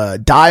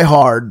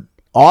diehard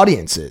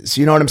audiences.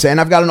 You know what I'm saying?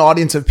 I've got an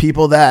audience of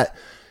people that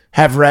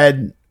have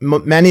read,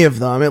 many of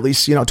them, at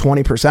least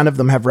 20% of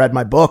them have read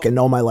my book and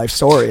know my life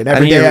story. And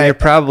every day you're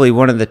probably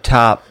one of the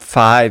top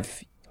 5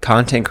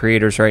 content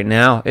creators right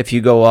now if you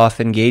go off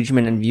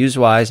engagement and views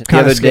wise. The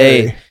other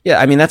day,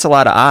 I mean, that's a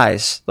lot of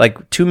eyes,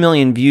 like 2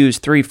 million views,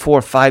 3,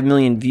 4, 5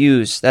 million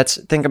views.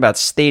 Think about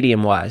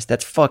stadium wise,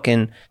 that's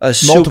fucking a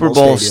Super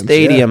Bowl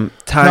stadium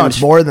times. No,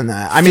 it's more than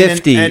that. I mean,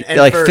 50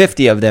 and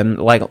 50 of them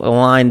like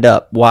lined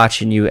up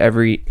watching you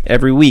every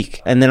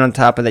week. And then on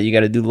top of that, you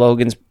got to do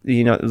Logan's,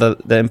 the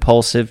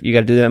Impulsive, you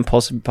got to do the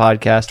Impulsive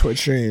podcast, Twitch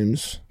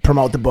streams,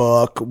 promote the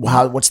book.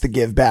 What's the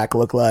give back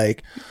look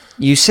like?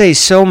 You say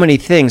so many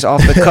things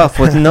off the cuff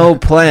with no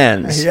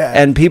plans,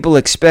 and people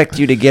expect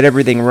you to get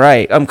everything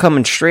right. I'm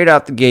coming straight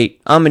out the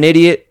gate. I'm an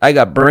idiot. I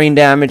got brain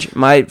damage.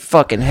 My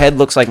fucking head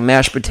looks like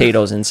mashed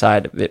potatoes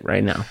inside of it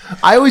right now.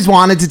 I always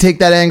wanted to take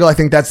that angle. I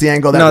think that's the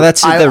angle that... No,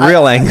 that's the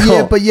real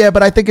angle.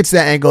 But I think it's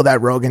the angle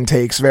that Rogan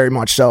takes very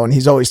much so, and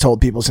he's always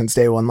told people since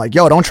day one, like,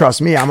 yo, don't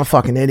trust me. I'm a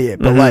fucking idiot.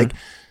 But like...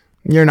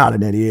 You're not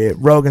an idiot.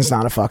 Rogan's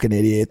not a fucking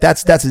idiot.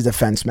 That's a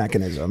defense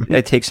mechanism.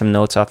 I take some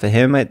notes off of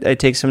him. I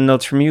take some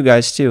notes from you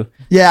guys too.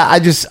 Yeah,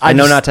 I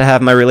know not to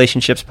have my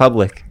relationships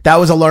public. That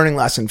was a learning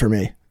lesson for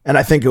me. And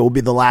I think it will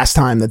be the last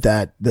time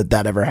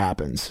that ever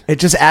happens. It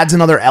just adds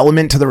another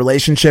element to the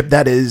relationship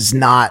that is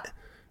not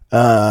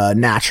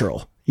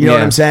natural. You know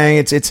what I'm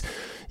saying? It's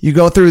you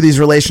go through these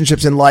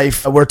relationships in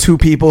life where two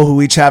people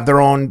who each have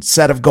their own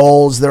set of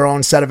goals, their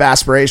own set of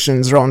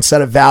aspirations, their own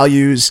set of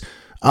values.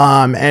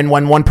 And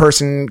when one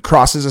person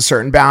crosses a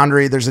certain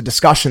boundary, there's a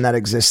discussion that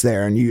exists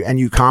there, and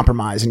you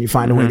compromise and you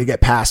find a way to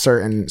get past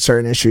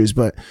certain issues.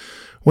 But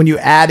when you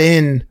add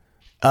in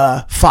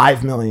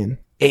 5 million,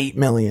 8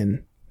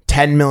 million,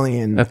 10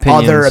 million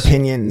other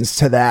opinions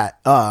to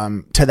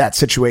that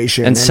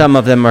situation, and some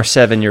of them are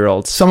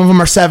 7-year-olds. Some of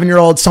them are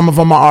 7-year-olds. Some of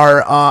them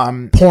are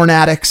porn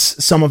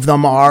addicts. Some of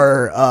them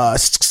are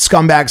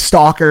scumbag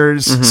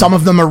stalkers. Some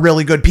of them are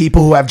really good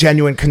people who have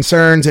genuine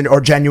concerns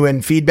or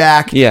genuine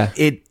feedback. Yeah,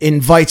 it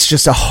invites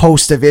just a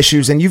host of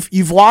issues, and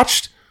you've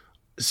watched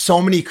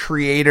so many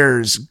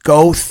creators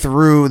go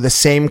through the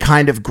same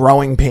kind of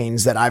growing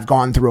pains that I've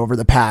gone through over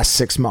the past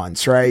 6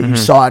 months. Right, you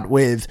saw it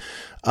with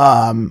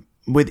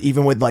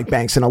like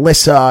Banks and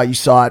Alyssa. You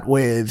saw it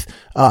with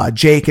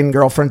Jake and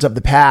Girlfriends of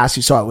the Past.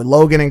 You saw it with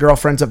Logan and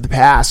Girlfriends of the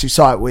Past. You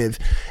saw it with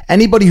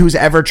anybody who's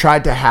ever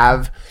tried to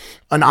have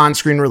an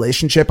on-screen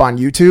relationship on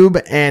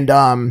YouTube.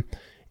 And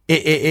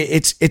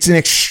it's an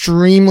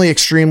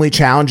extremely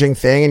challenging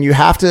thing, and you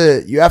have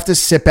to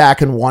sit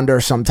back and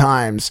wonder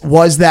sometimes,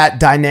 was that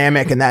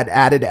dynamic and that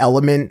added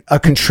element a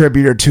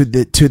contributor to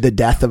the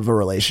death of a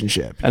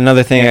relationship?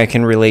 Another thing I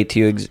can relate to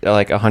you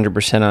like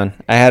 100% on.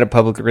 I had a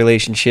public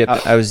relationship.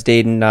 I was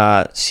dating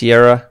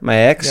Sierra, my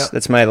ex. Yep.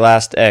 That's my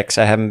last ex.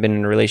 I haven't been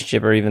in a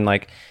relationship or even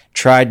like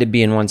tried to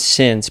be in one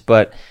since,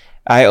 but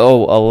I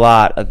owe a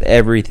lot of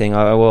everything.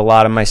 I owe a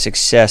lot of my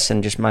success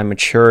and just my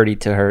maturity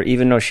to her.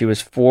 Even though she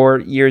was 4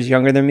 years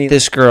younger than me,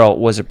 this girl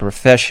was a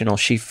professional.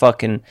 She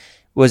fucking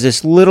was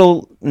this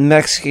little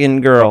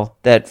Mexican girl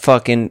that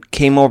fucking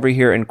came over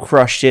here and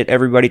crushed it.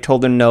 Everybody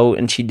told her no,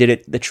 and she did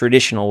it the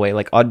traditional way,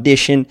 like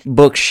audition,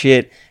 book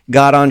shit,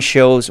 got on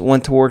shows,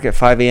 went to work at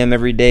 5 a.m.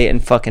 every day,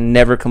 and fucking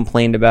never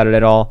complained about it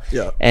at all.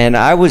 Yeah. And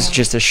I was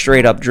just a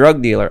straight up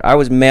drug dealer. I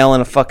was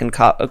mailing a fucking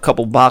a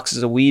couple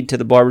boxes of weed to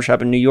the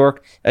barbershop in New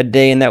York a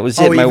day, and that was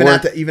it.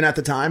 Even at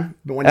the time?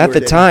 At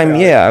the time,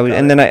 yeah.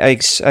 And then I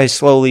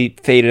slowly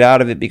faded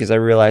out of it because I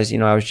realized,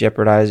 I was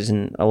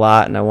jeopardizing a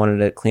lot, and I wanted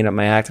to clean up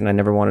my act, and I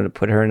never wanted to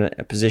put her in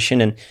a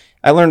position. And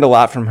I learned a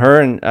lot from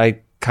her, and I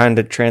kind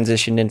of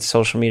transitioned into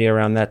social media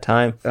around that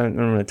time. I don't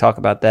really talk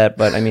about that,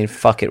 but I mean,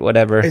 fuck it,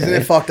 whatever. Isn't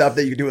it fucked up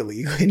that you can do it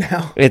legally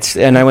now?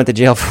 And I went to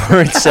jail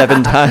for it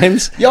 7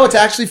 times. Yo, it's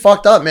actually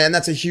fucked up, man.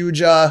 That's a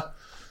huge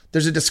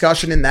there's a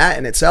discussion in that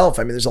in itself.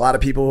 I mean, there's a lot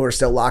of people who are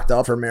still locked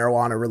up for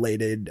marijuana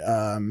related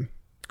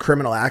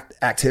criminal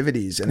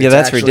activities. And that's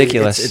actually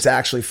ridiculous. It's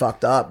actually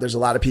fucked up. There's a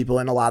lot of people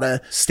in a lot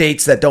of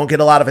states that don't get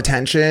a lot of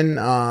attention.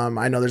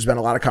 I know there's been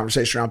a lot of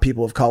conversation around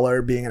people of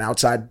color being an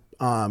outside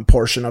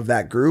portion of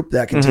that group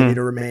that continue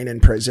to remain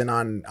in prison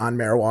on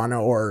marijuana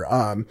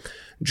or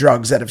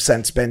drugs that have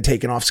since been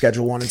taken off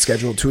Schedule 1 and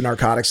Schedule 2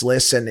 narcotics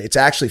lists. And it's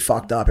actually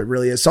fucked up. It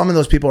really is. Some of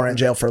those people are in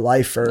jail for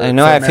life. For I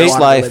know. I faced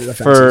life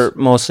for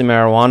mostly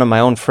marijuana. My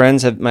own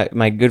friends have,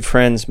 my good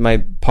friends,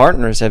 my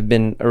partners have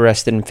been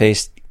arrested and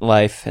faced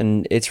life,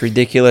 and it's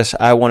ridiculous.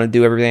 I want to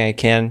do everything I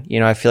can. You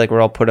know, I feel like we're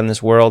all put in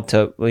this world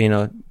to, you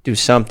know, do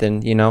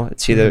something. You know,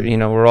 it's either, you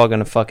know, we're all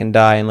gonna fucking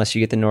die unless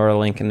you get the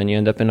Neuralink, and then you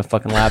end up in a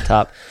fucking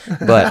laptop.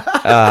 But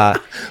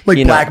like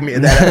you Black Mirror,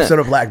 that episode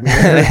of Black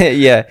Mirror.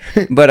 Yeah,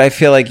 but I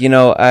feel like, you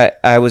know,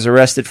 I was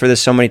arrested for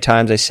this so many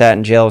times. I sat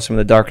in jail with some of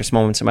the darkest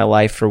moments of my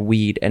life for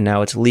weed, and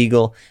now it's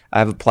legal.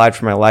 I've applied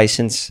for my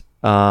license.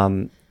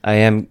 I'm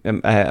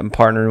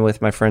partnering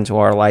with my friends who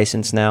are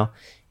licensed now,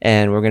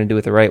 and we're going to do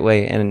it the right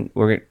way. And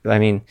I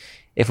mean,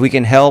 if we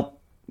can help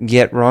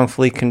get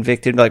wrongfully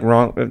convicted,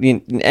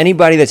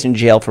 anybody that's in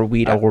jail for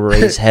weed, I will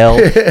raise hell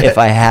if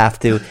I have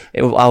to.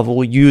 I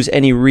will use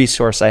any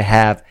resource I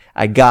have.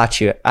 I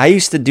got you. I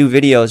used to do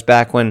videos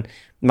back when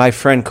my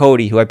friend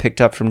Cody, who I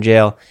picked up from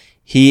jail,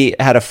 he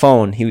had a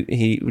phone.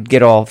 He would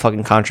get all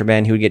fucking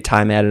contraband. He would get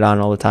time added on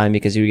all the time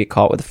because he would get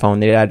caught with the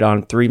phone. They added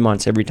on 3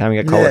 months every time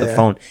he got caught with the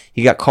phone.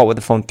 He got caught with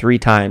the phone 3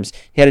 times.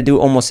 He had to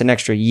do almost an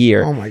extra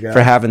year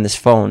for having this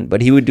phone.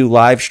 But he would do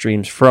live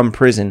streams from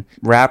prison.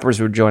 Rappers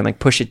would join, like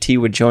Pusha T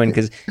would join,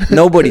 because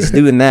nobody's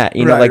doing that.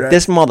 You know,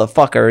 this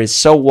motherfucker is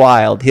so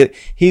wild.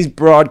 He's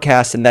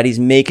broadcasting that he's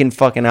making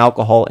fucking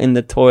alcohol in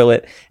the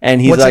toilet,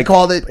 and he's What's like, it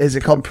called? Is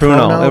it called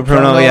Pruno?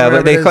 Pruno, yeah.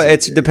 But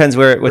it depends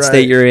what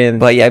state you're in.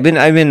 But yeah,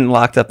 I've been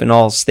locked up in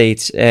all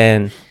states,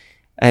 and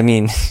I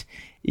mean,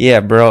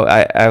 yeah, bro,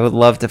 I would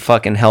love to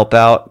fucking help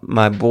out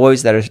my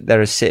boys that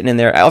are sitting in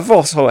there. I've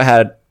also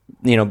had,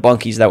 you know,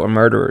 bunkies that were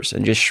murderers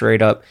and just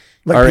straight up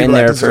are in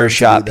there for a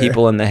shot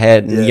people in the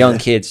head, and young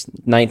kids,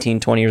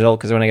 19, 20 years old,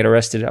 because when I get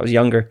arrested, I was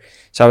younger,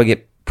 so I would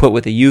get put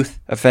with the youth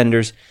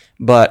offenders,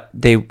 but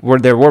there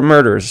were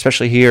murderers,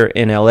 especially here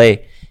in LA.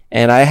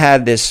 And I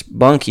had this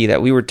bunkie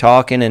that we were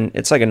talking, and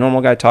it's like a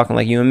normal guy talking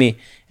like you and me.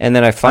 And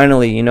then I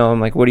finally, you know,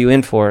 I'm like, what are you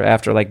in for?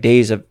 After like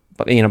days of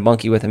being a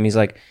bunkie with him, he's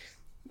like,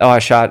 oh, I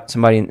shot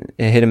somebody and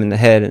hit him in the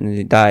head and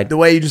he died. The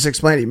way you just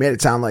explained it, you made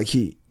it sound like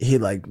he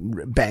like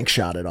bank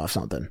shot it off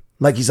something.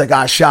 Like he's like,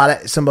 I shot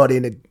at somebody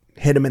and it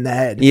hit him in the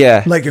head.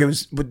 Yeah. Like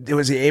was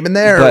he aiming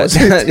there? But, or was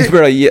it,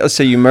 bro, yeah,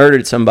 so you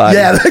murdered somebody.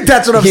 Yeah, like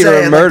that's what I'm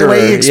saying. Like the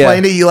way he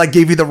explained it, you like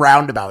gave you the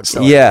roundabout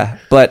story. Yeah,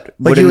 but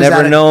like would have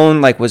never known,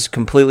 like was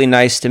completely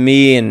nice to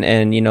me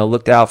and you know,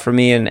 looked out for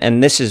me.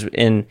 And this is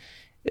in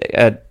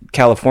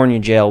California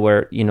jail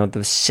where, you know,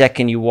 the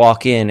second you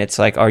walk in, it's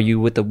like, are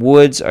you with the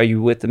Woods? Are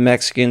you with the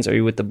Mexicans? Are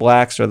you with the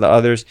blacks or the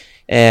others?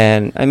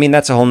 And I mean,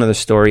 that's a whole nother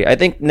story. I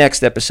think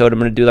next episode I'm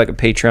going to do like a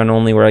Patreon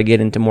only where I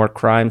get into more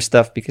crime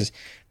stuff, because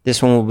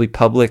this one will be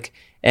public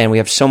and we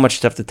have so much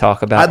stuff to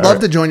talk about. I'd love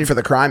to join you for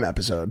the crime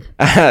episode.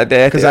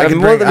 Because I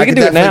can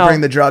definitely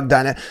bring the drug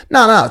dynamic.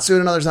 No, let's do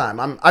it another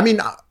time.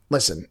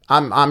 Listen,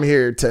 I'm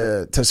here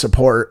to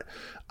support.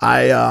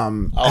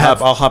 I'll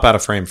hop out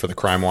of frame for the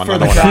crime one.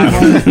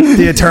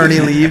 The attorney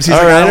leaves. He's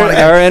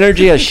our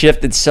energy has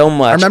shifted so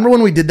much. I remember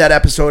when we did that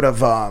episode of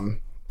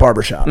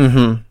Barbershop.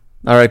 Mm-hmm.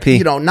 R.I.P.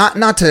 You know,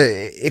 not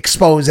to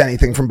expose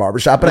anything from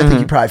Barbershop, but I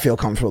think you probably feel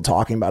comfortable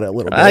talking about it a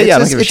little bit. Yeah, I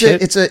don't give a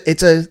shit.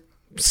 It's a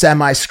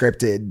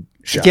semi-scripted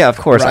show. Yeah, of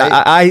course. Right?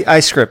 I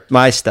script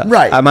my stuff.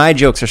 Right. My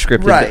jokes are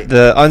scripted. Right.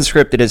 The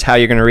unscripted is how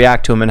you're going to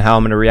react to them and how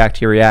I'm going to react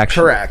to your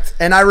reaction. Correct.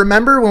 And I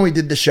remember when we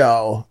did the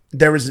show,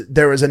 there was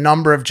a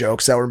number of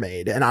jokes that were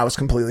made, and I was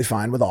completely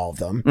fine with all of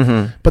them.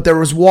 Mm-hmm. But there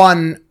was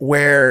one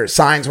where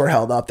signs were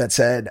held up that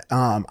said,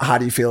 how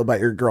do you feel about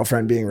your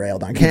girlfriend being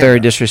railed on camera? Very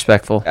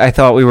disrespectful. I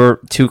thought we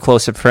were too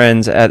close of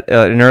friends at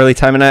an early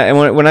time.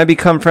 And when I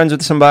become friends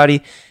with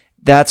somebody,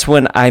 that's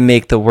when I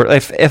make the word.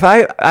 If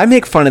I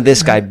make fun of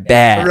this guy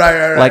bad,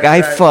 right.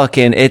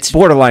 It's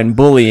borderline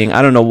bullying.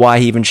 I don't know why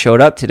he even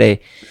showed up today.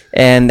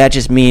 And that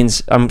just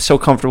means I'm so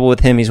comfortable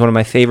with him. He's one of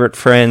my favorite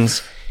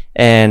friends.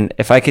 And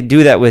if I could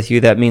do that with you,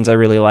 that means I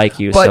really like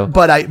you.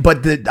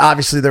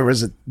 Obviously there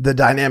was the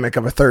dynamic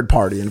of a third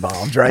party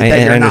involved, right?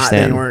 I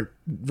understand. That you weren't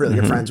really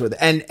good friends with.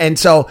 And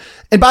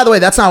by the way,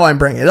 that's not why I'm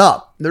bringing it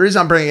up. The reason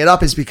I'm bringing it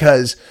up is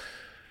because,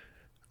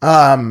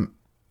 the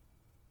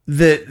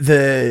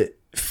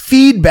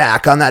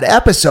feedback on that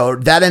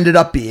episode, that ended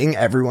up being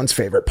everyone's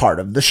favorite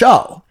part of the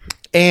show.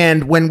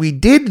 And when we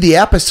did the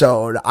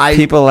episode,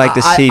 people like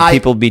to see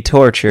people be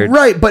tortured,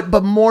 right?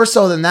 But more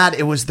so than that,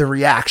 it was the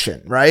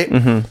reaction, right?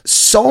 Mm-hmm.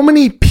 So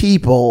many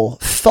people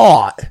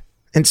thought,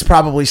 and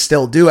probably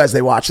still do as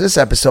they watch this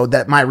episode,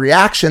 that my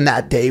reaction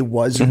that day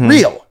was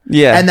real,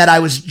 and that I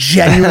was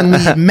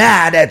genuinely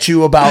mad at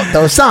you about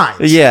those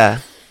signs, yeah.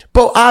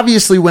 But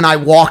obviously, when I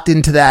walked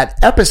into that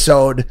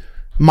episode,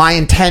 my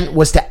intent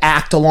was to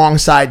act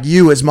alongside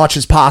you as much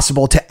as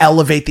possible to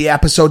elevate the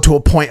episode to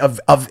a point of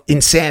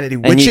insanity,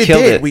 And which you it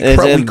killed did. it. We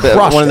It's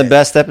crushed one of the it.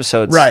 best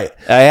episodes. Right.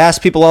 I ask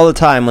people all the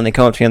time when they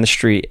come up to me on the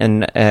street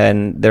and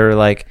they're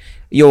like,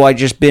 yo, I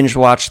just binge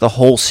watched the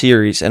whole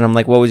series. And I'm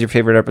like, what was your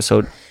favorite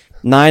episode?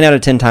 9 out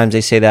of 10 times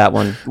they say that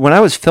one. When I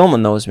was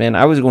filming those, man,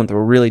 I was going through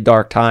a really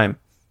dark time.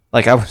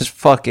 Like I was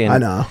fucking, I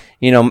know.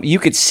 You know, you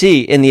could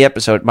see in the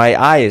episode, my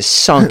eye is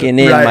sunken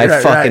in Right, my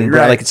right, fucking,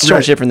 right, like it's so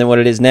much different than what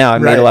it is now. I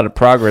made a lot of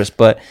progress,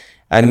 but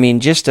I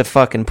mean, just to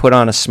fucking put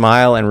on a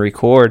smile and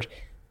record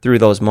through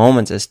those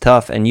moments is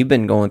tough. And you've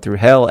been going through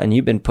hell and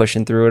you've been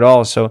pushing through it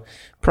all. So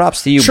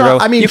props to you, Sure, bro.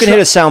 I mean, you can sure.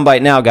 hit a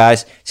soundbite now,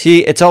 guys.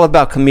 See, it's all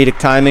about comedic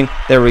timing.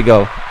 There we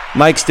go.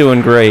 Mike's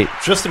doing great.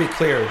 Just to be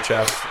clear,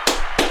 Jeff.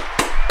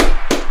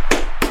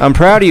 I'm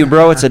proud of you,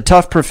 bro. It's a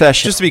tough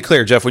profession. Just to be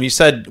clear, Jeff, when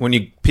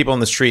you people in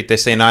the street, they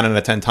say 9 out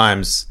of 10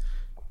 times.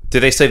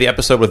 Did they say the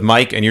episode with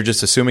Mike, and you're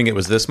just assuming it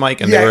was this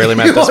Mike, and they really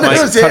meant this Mike?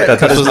 This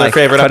was their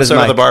favorite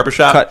episode of the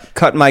barbershop.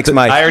 Cut Mike's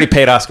mic. I already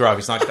paid Oscar off.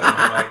 He's not cutting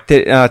my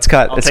mic. No, it's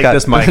cut. I'll it's take cut.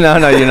 this mic. No,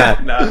 you're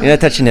not. No. You're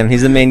not touching him.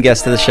 He's the main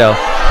guest of the show.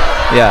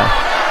 Yeah.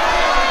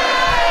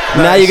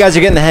 Now you guys are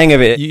getting the hang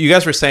of it. You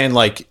guys were saying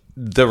like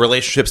the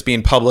relationships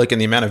being public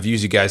and the amount of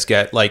views you guys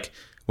get. Like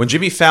when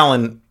Jimmy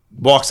Fallon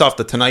walks off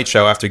the Tonight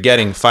Show after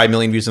getting 5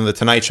 million views on the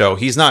Tonight Show,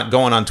 he's not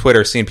going on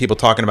Twitter seeing people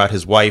talking about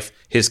his wife,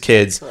 his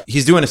kids.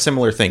 He's doing a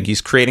similar thing.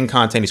 He's creating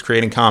content, he's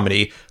creating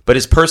comedy, but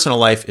his personal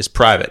life is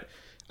private.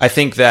 I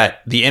think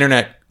that the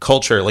internet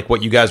culture, like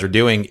what you guys are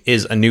doing,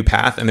 is a new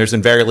path, and there's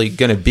invariably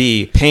going to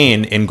be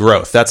pain in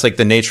growth. That's like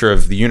the nature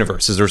of the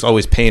universe, is there's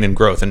always pain in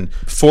growth, and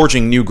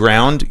forging new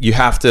ground, you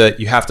have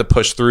to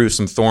push through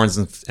some thorns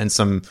and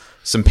some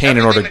pain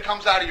in order. Everything that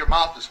comes out of your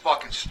mouth is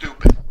fucking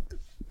stupid.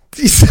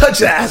 He's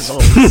such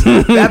assholes.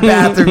 That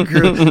bathroom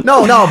crew.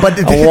 No, but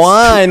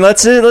Whine.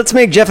 Let's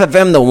make Jeff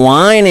FM the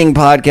whining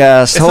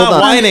podcast. It's Hold not on.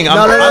 whining.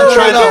 I'm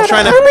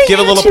trying to give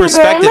a little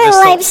perspective. My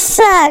life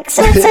sucks.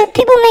 So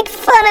people make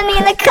fun of me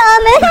in the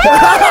comments.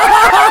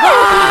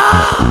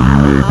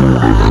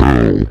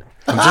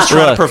 I'm just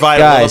trying to provide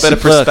a little bit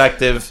of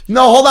perspective.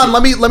 No, hold on.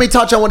 Let me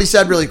touch on what he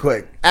said really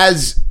quick.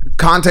 As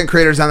content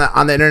creators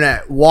on the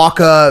internet, walk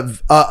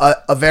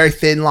a very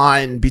thin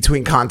line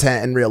between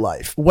content and real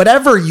life.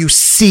 Whatever you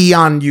see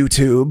on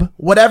YouTube,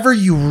 whatever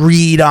you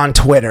read on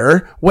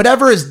Twitter,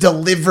 whatever is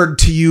delivered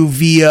to you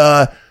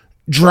via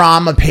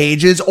drama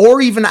pages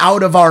or even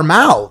out of our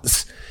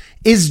mouths,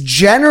 is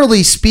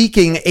generally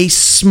speaking a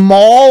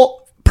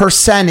small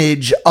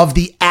percentage of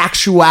the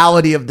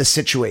actuality of the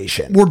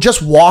situation. We're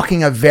just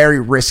walking a very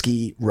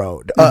risky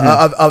road,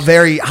 a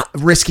very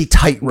risky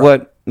tightrope.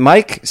 What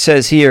Mike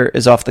says here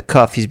is off the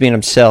cuff. He's being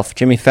himself.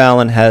 Jimmy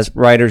Fallon has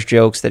writer's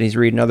jokes that he's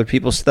reading other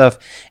people's stuff,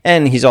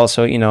 and he's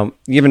also,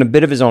 given a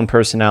bit of his own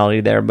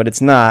personality there, but it's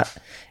not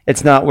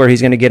where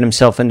he's going to get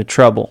himself into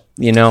trouble,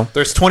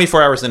 There's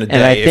 24 hours in a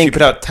day. If you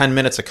put out 10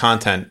 minutes of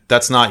content,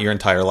 that's not your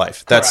entire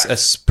life. That's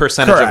a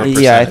percentage of a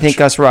percentage. Yeah, I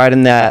think us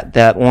riding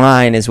that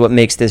line is what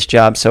makes this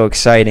job so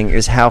exciting,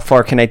 is how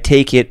far can I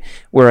take it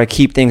where I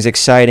keep things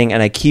exciting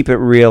and I keep it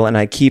real and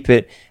I keep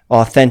it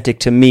authentic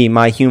to me,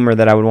 my humor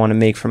that I would want to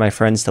make for my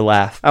friends to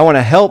laugh. I want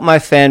to help my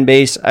fan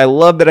base. I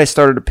love that I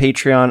started a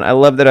Patreon. I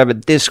love that I have a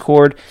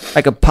Discord.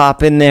 I could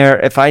pop in there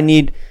if I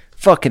need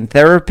fucking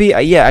therapy.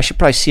 I should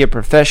probably see a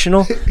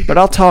professional, but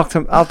I'll talk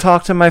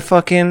to my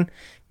fucking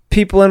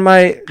people in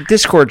my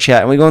Discord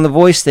chat, and we go on the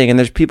voice thing, and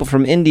there's people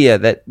from India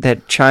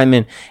that chime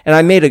in. And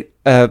I made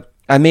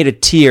a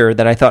tier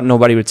that I thought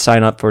nobody would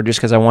sign up for just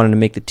because I wanted to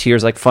make the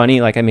tiers like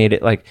funny. Like I made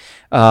it like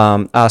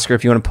Oscar,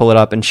 if you want to pull it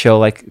up and show,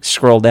 like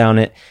scroll down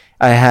it.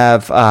 I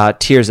have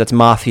tiers that's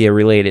mafia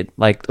related,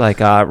 like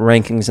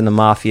rankings in the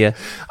mafia.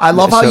 I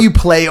love how you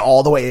play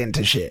all the way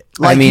into shit.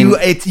 Like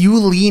you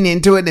lean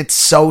into it, and it's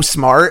so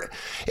smart.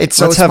 It's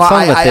so let's smart. have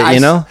fun with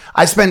it,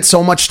 I spent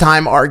so much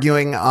time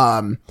arguing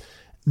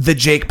the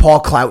Jake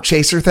Paul clout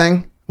chaser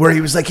thing, where he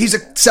was like, he's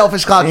a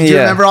selfish clout. Do you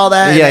remember all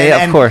that?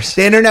 Yeah, of course.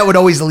 The internet would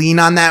always lean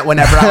on that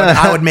whenever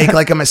I would make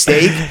like a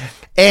mistake.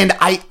 And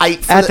at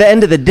the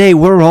end of the day,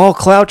 we're all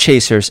clout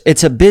chasers.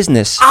 It's a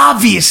business.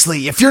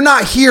 Obviously, if you're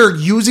not here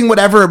using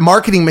whatever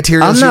marketing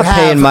materials, I'm not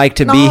paying Mike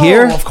to be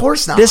here. Of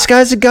course not. This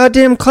guy's a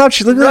goddamn clout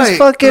chaser. Look at his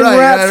fucking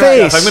rat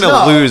face. I'm going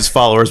to lose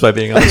followers by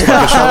being on this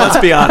fucking show. Let's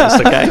be honest,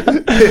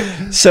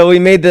 okay? So we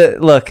made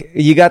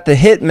you got the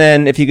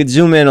Hitmen. If you could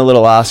zoom in a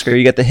little, Oscar,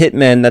 you got the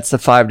Hitmen. That's the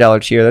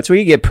 $5 tier. That's where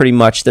you get pretty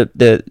much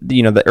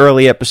the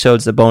early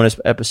episodes, the bonus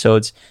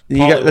episodes.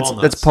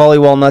 That's Paulie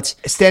Walnuts.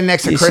 Standing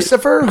next to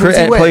Christopher. You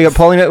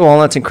got Paulie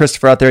Walnuts and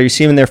Christopher out there. You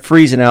see them, they're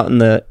freezing out in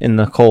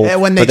the cold.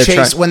 And when they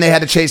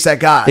had to chase that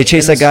guy. They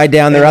chase that guy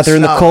down. They're out there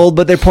in the cold,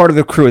 but they're part of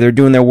the crew. They're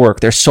doing their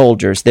work. They're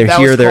soldiers. They're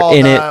here. They're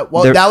in it.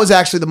 That was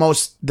actually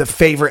the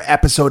favorite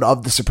episode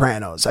of The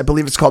Sopranos. I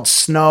believe it's called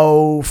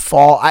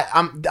Snowfall.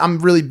 I'm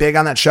really big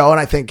on that show, and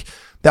I think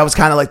That was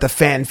kind of like the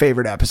fan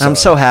favorite episode. I'm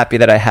so happy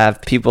that I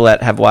have people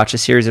that have watched a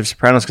series of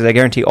Sopranos because I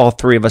guarantee all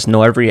three of us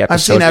know every episode.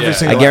 I've seen every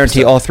single I guarantee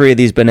episode. all three of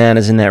these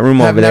bananas in that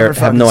room over there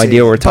have no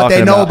idea what we're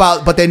talking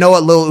about. But they know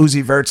what Lil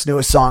Uzi Vert's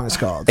newest song is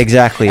called.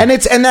 Exactly. And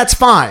that's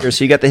fine.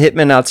 So you got the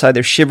hitmen outside.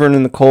 They're shivering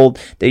in the cold.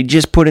 They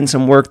just put in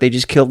some work. They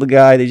just killed the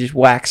guy. They just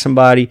whacked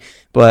somebody.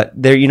 But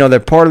they're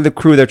part of the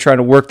crew. They're trying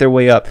to work their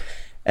way up.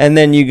 And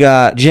then you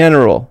got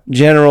General.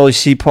 You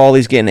see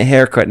Paulie's getting a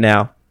haircut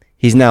now.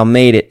 He's now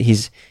made it.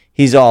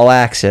 He's all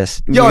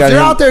access. Yo, if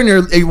you're out there and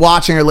you're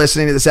watching or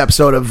listening to this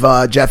episode of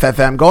Jeff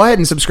FM, go ahead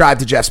and subscribe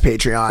to Jeff's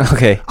Patreon.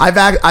 Okay. I've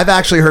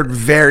actually heard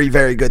very,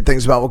 very good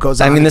things about what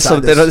goes on. I mean, this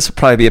will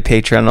probably be a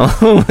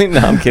Patreon only. No,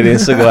 I'm kidding.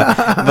 This will go out.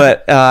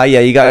 But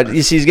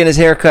you see, he's getting his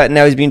hair cut, and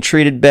now he's being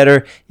treated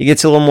better. He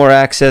gets a little more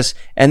access,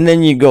 and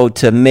then you go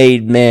to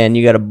made man.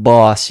 You got a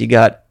boss. You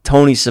got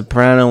Tony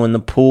Soprano in the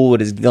pool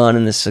with his gun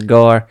and the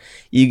cigar.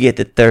 You get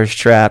the thirst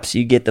traps.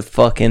 You get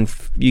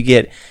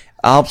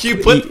You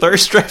put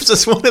thirst traps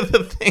as one of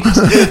the things.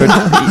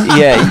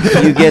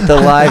 Yeah, you get the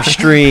live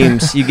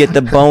streams, you get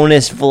the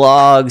bonus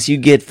vlogs, you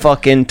get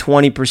fucking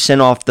 20%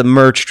 off the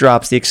merch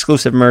drops, the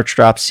exclusive merch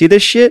drops. See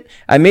this shit?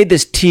 I made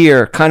this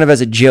tier kind of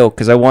as a joke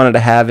because I wanted to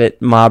have it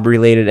mob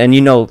related, and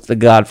you know The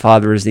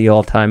Godfather is the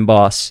all-time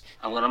boss.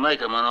 I'm going to make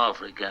him an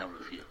offer he can't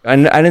refuse. I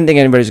didn't think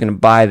anybody was going to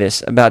buy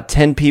this. About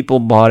 10 people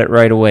bought it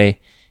right away.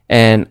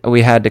 And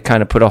we had to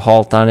kind of put a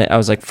halt on it. I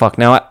was like, fuck.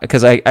 Now,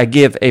 because I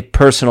give a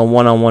personal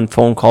one-on-one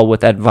phone call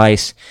with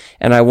advice.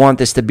 And I want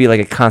this to be like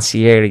a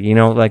concierge,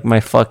 like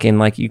my fucking,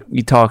 like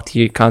you talk to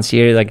your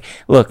concierge. Like,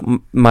 look,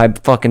 my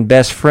fucking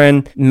best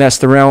friend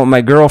messed around with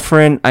my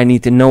girlfriend. I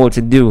need to know what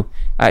to do.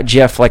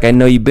 Jeff, like, I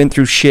know you've been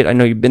through shit. I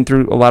know you've been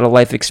through a lot of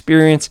life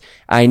experience.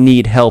 I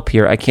need help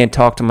here. I can't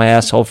talk to my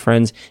asshole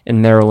friends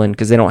in Maryland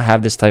because they don't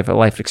have this type of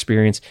life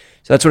experience.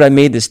 So that's what I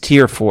made this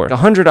tier for.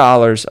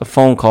 $100 a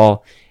phone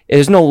call.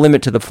 There's no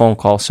limit to the phone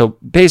call. So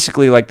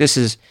basically, like, this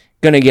is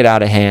going to get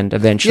out of hand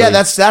eventually. Yeah,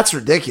 that's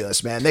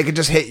ridiculous, man. They could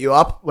just hit you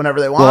up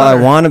whenever they want. Well, I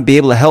want to be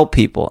able to help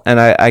people.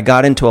 And I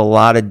got into a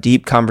lot of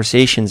deep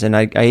conversations. And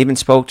I even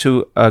spoke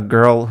to a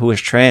girl who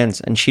was trans.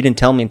 And she didn't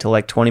tell me until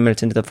like 20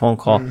 minutes into the phone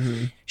call.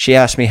 Mm-hmm. She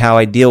asked me how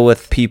I deal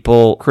with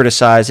people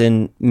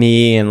criticizing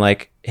me and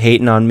like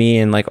hating on me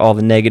and like all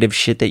the negative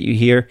shit that you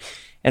hear.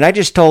 And I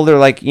just told her,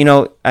 like,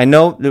 I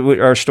know that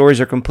our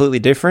stories are completely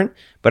different,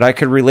 but I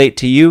could relate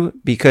to you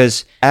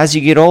because as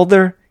you get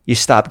older, you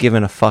stop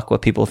giving a fuck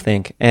what people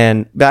think.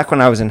 And back when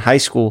I was in high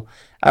school,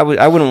 I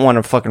wouldn't want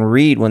to fucking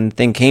read when the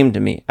thing came to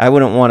me. I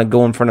wouldn't want to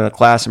go in front of the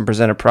class and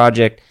present a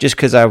project just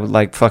because I would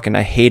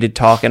I hated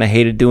talking, I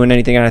hated doing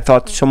anything, and I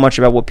thought so much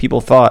about what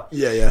people thought.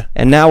 Yeah.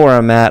 And now where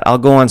I'm at, I'll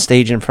go on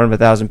stage in front of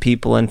 1,000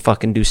 people and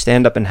fucking do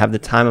stand-up and have the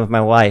time of my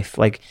life.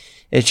 Like,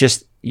 it's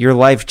just... your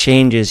life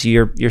changes,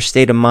 your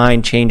state of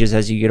mind changes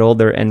as you get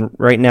older. And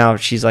right now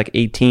she's like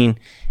 18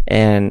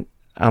 and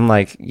I'm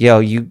like, yo,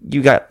 you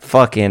got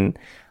fucking,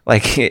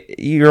 like,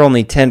 you're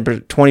only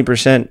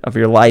 20% of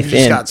your life you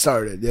just in. got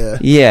started, yeah.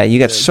 Yeah, you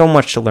got so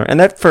much to learn. And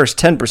that first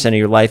 10% of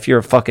your life,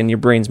 your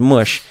brain's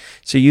mush.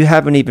 So you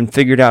haven't even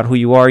figured out who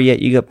you are yet.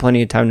 You got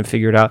plenty of time to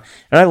figure it out.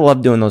 And I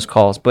love doing those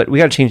calls, but we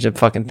got to change the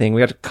fucking thing.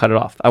 We got to cut it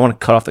off. I want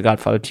to cut off the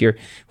Godfather tier.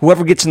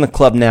 Whoever gets in the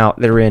club now,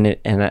 they're in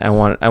it, and I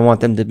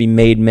want them to be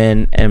made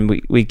men, and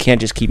we can't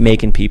just keep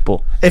making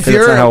people. If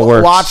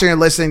you're watching or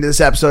listening to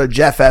this episode of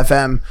Jeff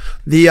FM,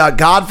 the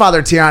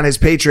Godfather tier on his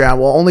Patreon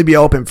will only be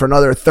open for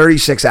another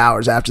 36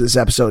 hours after this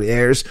episode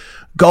airs.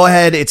 Go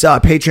ahead. It's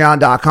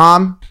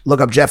patreon.com.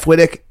 Look up Jeff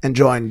Wittick and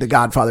join the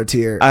Godfather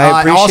tier.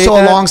 I appreciate also,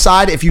 that.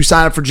 alongside, if you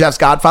sign up for Jeff's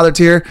Godfather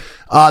tier,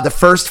 the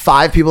first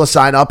 5 people to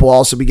sign up will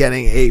also be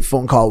getting a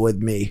phone call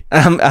with me.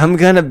 I'm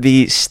going to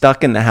be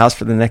stuck in the house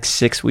for the next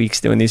 6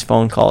 weeks doing these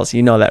phone calls.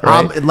 You know that,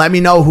 right? Let me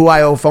know who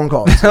I owe phone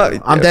calls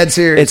to. I'm dead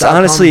serious. It's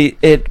honestly,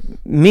 it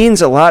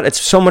means a lot.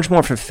 It's so much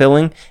more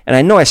fulfilling. And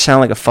I know I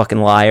sound like a fucking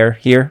liar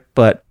here,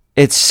 but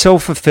it's so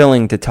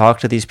fulfilling to talk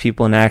to these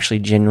people and actually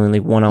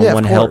genuinely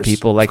one-on-one help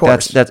people. Like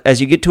that's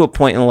as you get to a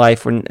point in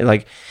life when,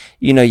 like,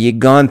 you've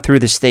gone through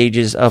the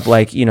stages of,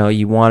 like,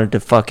 you wanted to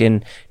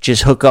fucking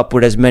just hook up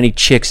with as many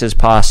chicks as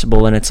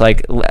possible. And it's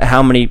like,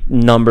 how many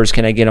numbers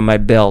can I get on my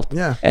belt?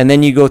 Yeah. And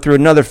then you go through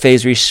another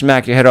phase where you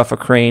smack your head off a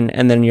crane.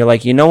 And then you're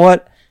like, you know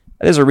what?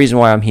 There's a reason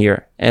why I'm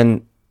here.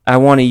 And I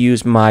want to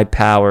use my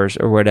powers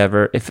or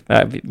whatever. If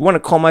you want to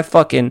call my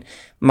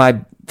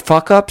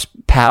fuck-ups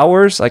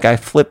powers, like, I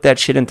flip that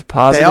shit into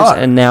positives,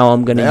 and now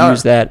I'm going to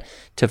use that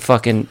to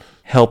fucking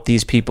help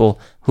these people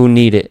who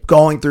need it.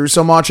 Going through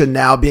so much and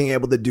now being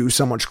able to do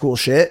so much cool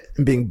shit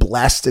and being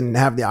blessed and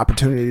have the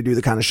opportunity to do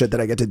the kind of shit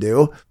that I get to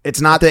do.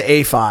 It's not the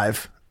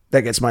A5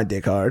 that gets my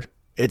dick hard.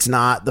 It's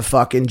not the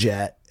fucking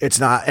jet. It's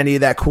not any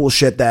of that cool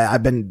shit that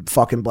I've been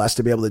fucking blessed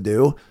to be able to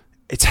do.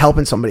 It's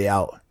helping somebody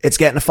out. It's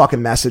getting a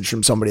fucking message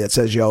from somebody that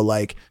says, yo,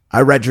 like,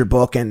 I read your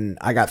book and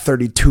I got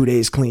 32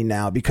 days clean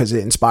now because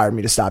it inspired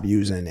me to stop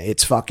using.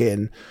 It's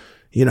fucking,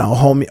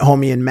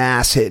 homie in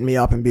Mass hitting me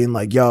up and being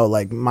like, yo,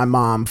 like, my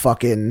mom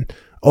fucking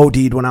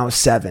OD'd when I was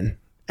 7.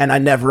 And I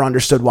never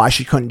understood why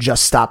she couldn't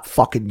just stop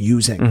fucking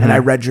using. And I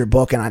read your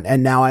book,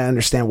 and now I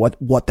understand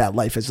what that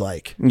life is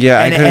like.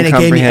 Yeah,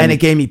 and it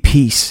gave me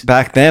peace.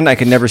 Back then, I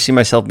could never see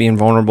myself being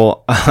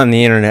vulnerable on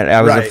the internet.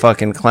 I was a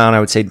fucking clown.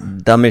 I would say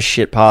dumbest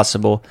shit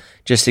possible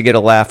just to get a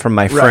laugh from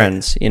my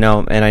friends, you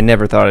know. And I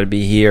never thought I'd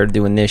be here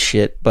doing this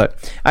shit.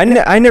 But I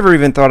never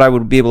even thought I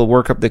would be able to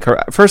work up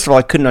the. First of all,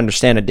 I couldn't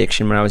understand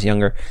addiction when I was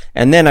younger,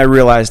 and then I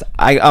realized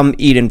I'm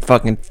eating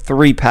fucking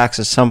 3 packs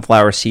of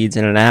sunflower seeds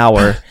in an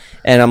hour.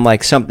 And I'm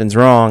like, something's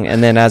wrong.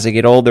 And then as I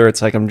get older,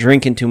 it's like I'm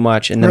drinking too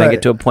much. And then I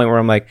get to a point where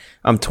I'm like,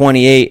 I'm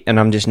 28 and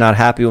I'm just not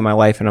happy with my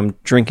life. And I'm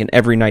drinking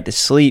every night to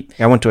sleep.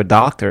 I went to a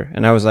doctor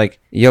and I was like,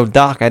 yo,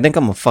 doc, I think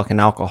I'm a fucking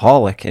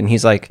alcoholic. And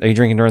he's like, are you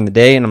drinking during the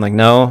day? And I'm like,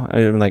 no.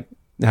 I'm like,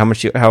 how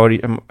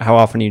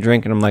often do you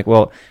drink? And I'm like,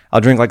 well, I'll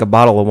drink like a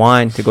bottle of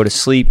wine to go to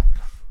sleep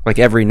like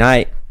every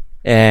night.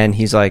 And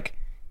he's like,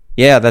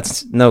 yeah,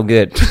 that's no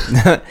good.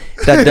 That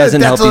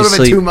doesn't help you sleep. That's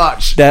a little bit too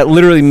much. That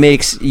literally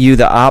makes you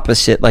the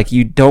opposite. Like,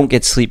 you don't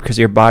get sleep because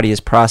your body is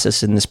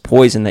processing this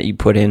poison that you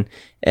put in.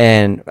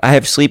 And I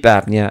have sleep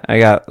apnea. I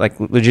got like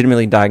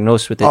legitimately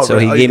diagnosed with it. So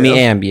he gave me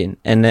Ambien.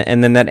 And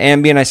then that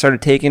Ambien I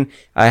started taking,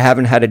 I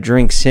haven't had a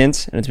drink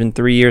since. And it's been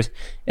 3 years.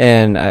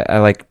 And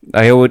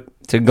I owe it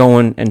to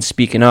going and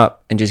speaking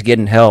up and just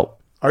getting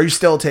help. Are you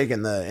still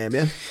taking the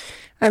Ambien?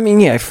 I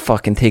mean, yeah, I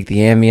fucking take the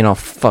Ambien. I'll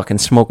fucking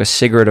smoke a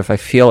cigarette if I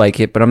feel like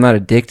it, but I'm not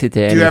addicted to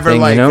anything. Do you ever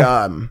like you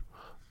know?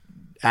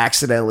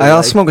 Accidentally?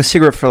 I'll smoke a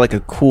cigarette for like a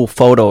cool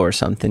photo or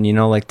something, you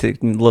know, like to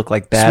look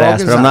like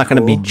badass. But I'm not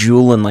going to be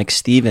juuling like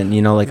Steven,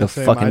 you know, like a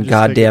fucking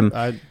goddamn.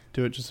 I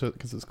do it just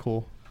because it's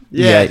cool.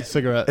 Yeah,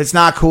 cigarette. It's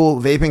not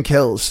cool. Vaping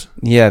kills.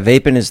 Yeah,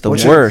 vaping is the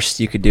worst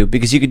you could do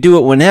because you could do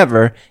it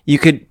whenever. You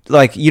could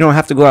you don't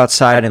have to go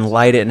outside and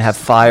light it and have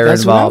fire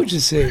That's involved. What I was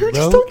just saying,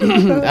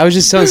 bro. I was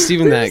just telling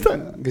Steven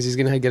that because he's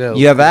gonna get out.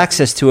 You have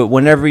access to it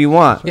whenever you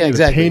want. Yeah,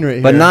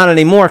 exactly. But not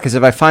anymore because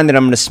if I find it,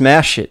 I'm gonna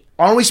smash it.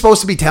 Aren't we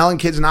supposed to be telling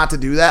kids not to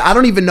do that? I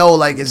don't even know.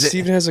 Like, is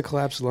Steven has a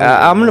collapsed lung.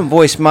 I'm gonna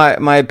voice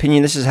my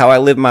opinion. This is how I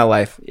live my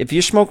life. If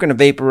you're smoking a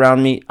vape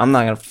around me, I'm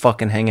not gonna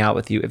fucking hang out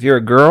with you. If you're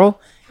a girl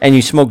and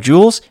you smoke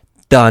Juuls,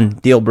 done.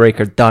 Deal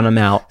breaker. Done. I'm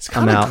out. It's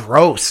kind of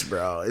gross,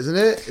 bro. Isn't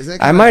it?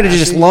 I might have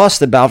just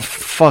lost about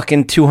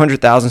fucking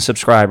 200,000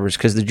 subscribers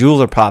because the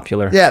Juuls are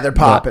popular. Yeah, they're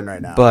popping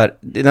right now.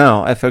 But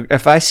no,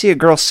 if I see a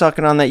girl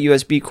sucking on that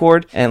USB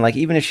cord and like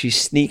even if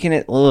she's sneaking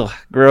it, ugh,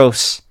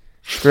 gross.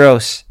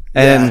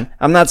 And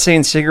I'm not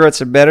saying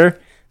cigarettes are better,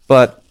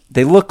 but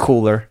they look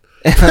cooler.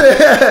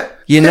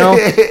 You know,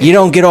 you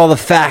don't get all the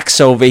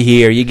facts over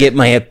here. You get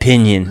my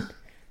opinion.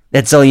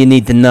 That's all you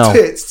need to know.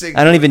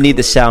 I don't even need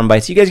the sound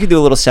bites. You guys can do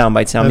a little sound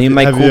bite sound. Me and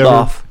Mike cooled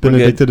off. Been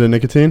addicted to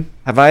nicotine?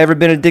 Have I ever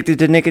been addicted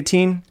to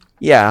nicotine?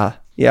 Yeah,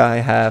 I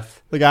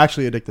have. Like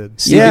actually addicted?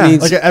 Yeah.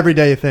 Like an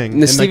everyday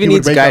thing. Steven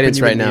needs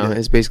guidance right now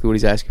is basically what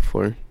he's asking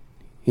for.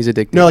 He's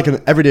addicted. No, like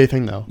an everyday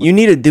thing though. You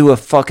need to do a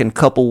fucking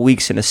couple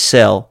weeks in a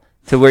cell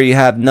to where you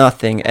have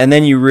nothing, and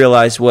then you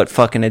realize what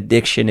fucking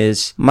addiction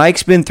is.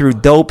 Mike's been through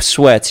dope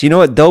sweats. You know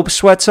what dope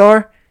sweats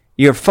are?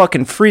 You're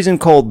fucking freezing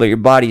cold, but your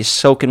body is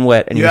soaking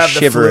wet, and you're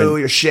shivering. The flu,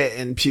 you're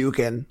shitting,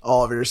 puking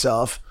all over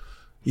yourself.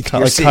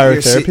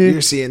 Cryotherapy?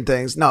 You're seeing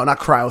things. No, not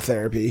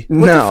cryotherapy.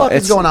 What the fuck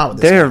is going on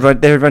with this?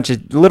 They're a bunch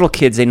of little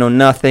kids. They know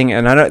nothing,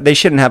 and they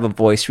shouldn't have a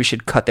voice. We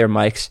should cut their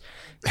mics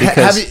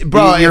because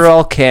you're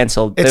all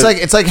canceled. It's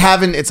like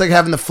having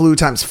the flu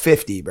times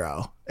 50,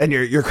 bro. And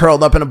you're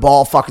curled up in a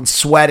ball, fucking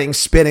sweating,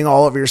 spitting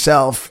all over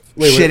yourself,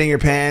 shitting your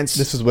pants.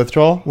 This is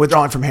withdrawal?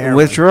 Withdrawing from heroin.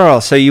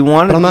 Withdrawal. So you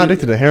want? But I'm not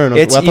addicted to heroin.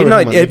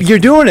 You're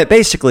doing it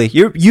basically.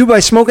 You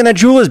by smoking that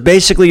Juul is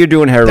basically you're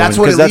doing heroin. That's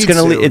what it leads to.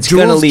 It's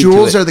going to lead to it.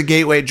 Juuls are the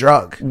gateway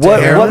drug.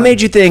 What made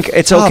you think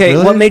it's okay?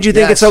 Really? What made you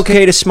think it's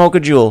okay to smoke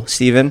a Juul,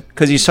 Steven?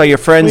 Because you saw your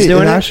friends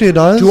doing it. Actually, it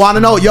does. Do you want to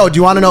know? Do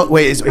you want to know?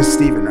 Wait, is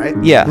Steven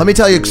right? Yeah. Let me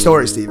tell you a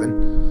story, Steven.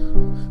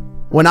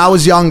 When I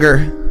was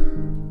younger.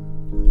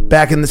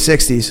 Back in the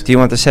 60s. Do you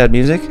want the sad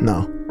music?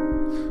 No.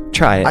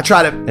 Try it. I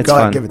tried it. It's Go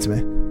fun. ahead, give it to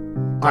me.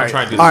 All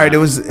right. It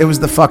was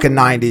the fucking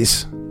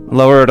 90s.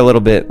 Lower it a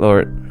little bit.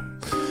 Lower it.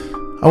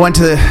 I went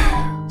to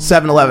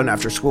 7-Eleven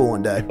after school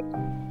one day.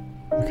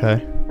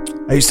 Okay.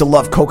 I used to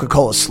love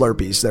Coca-Cola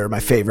Slurpees. They were my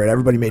favorite.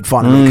 Everybody made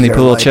fun of me. They put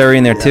a little cherry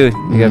in there too.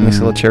 You gotta mix a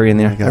little cherry in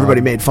there.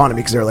 Everybody made fun of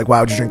me because they were like, "Why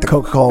would you drink the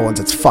Coca-Cola ones?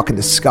 It's fucking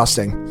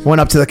disgusting." Went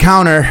up to the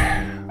counter,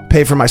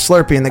 paid for my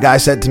Slurpee, and the guy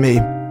said to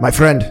me, "My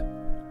friend,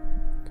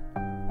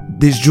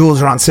 these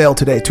Juuls are on sale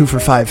today, 2 for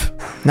 $5.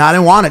 Now, I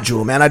didn't want a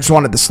Juul, man. I just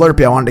wanted the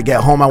Slurpee. I wanted to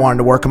get home. I wanted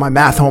to work on my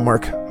math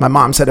homework. My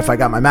mom said if I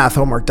got my math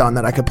homework done,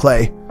 that I could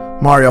play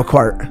Mario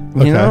Kart.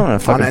 You know,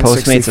 fucking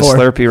Postmates a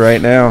Slurpee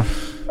right now.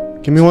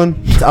 Give me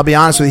one. I'll be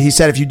honest with you. He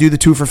said if you do the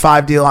 2 for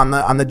 $5 deal on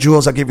the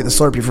Juuls, I'll give you the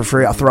Slurpee for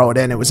free. I'll throw it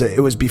in. It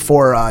was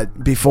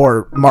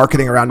before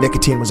marketing around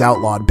nicotine was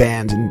outlawed,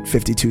 banned in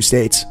 52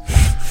 states.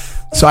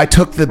 So I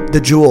took the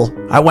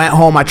Juul. I went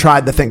home. I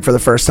tried the thing for the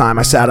first time.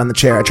 I sat on the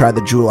chair. I tried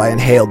the Juul. I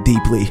inhaled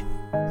deeply.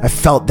 I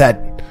felt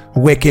that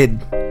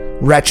wicked,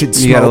 wretched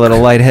smoke. You got a little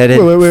lightheaded.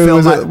 Wait,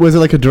 was it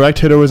like a direct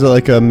hit or was it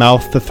like a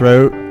mouth to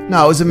throat?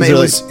 No, it was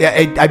amazing.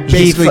 I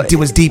basically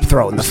was deep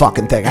throating the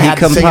fucking thing. I He had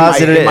to sing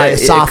composited in my it,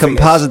 esophagus.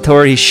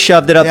 compository. He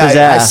shoved it up his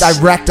ass.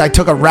 I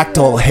took a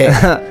rectal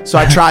hit. So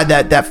I tried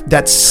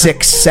that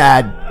sick,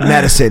 sad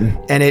medicine,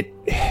 and it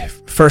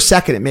for a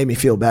second it made me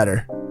feel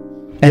better.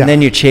 And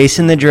then you're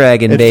chasing the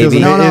dragon, baby.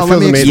 No, let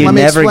me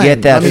never explain.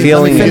 get that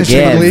feeling let me finish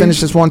again. Let me finish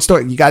this one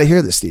story. You got to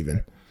hear this,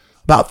 Steven.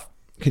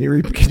 Can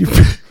you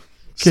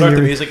Start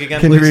the music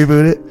again, Can please? you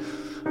reboot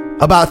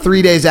it? About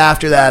 3 days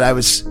after that, I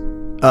was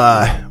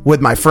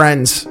with my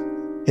friends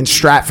in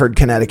Stratford,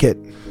 Connecticut.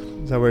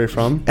 Is that where you're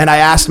from? And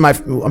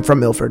I'm from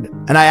Milford.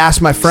 And I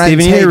asked my friend,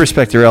 Steven, you need to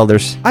respect your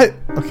elders. I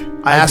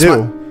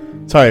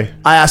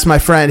asked my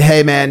friend,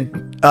 hey man,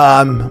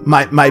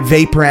 my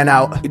vape ran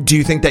out. Do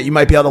you think that you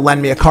might be able to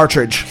lend me a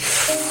cartridge?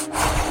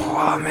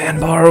 Oh man,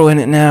 borrowing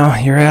it now.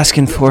 You're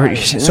asking for it.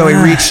 So he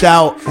reached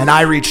out, and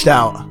I reached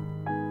out.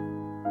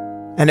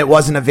 And it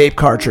wasn't a vape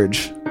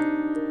cartridge.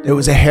 It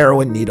was a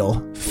heroin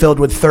needle filled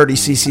with 30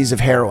 cc's of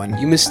heroin.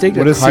 You mistake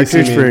a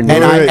cartridge for a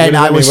needle. And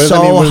I was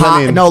so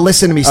high. No,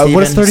 listen to me, Steven.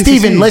 What is 30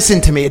 Steven, cc?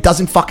 listen to me. It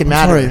doesn't fucking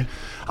matter. sorry.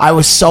 I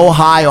was so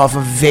high off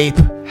of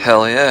vape.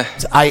 Hell yeah.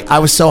 I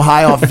was so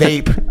high off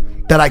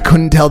vape that I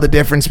couldn't tell the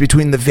difference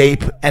between the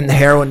vape and the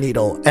heroin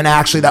needle. And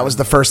actually, that was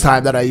the first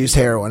time that I used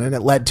heroin, and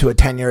it led to a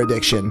 10-year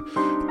addiction.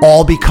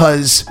 All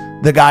because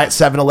the guy at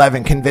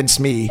 7-Eleven convinced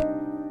me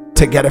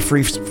to get a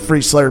free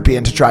Slurpee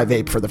and to try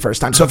vape for the first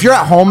time. So if you're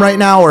at home right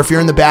now, or if you're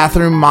in the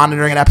bathroom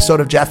monitoring an episode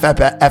of Jeff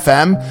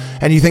FM,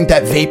 and you think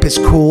that vape is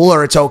cool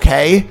or it's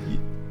okay,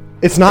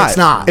 it's not. It's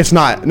not. It's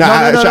not. No,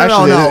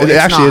 No, it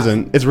actually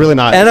isn't. It's really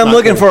not. And It's I'm not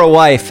looking cool. for a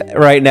wife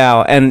right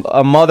now and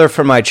a mother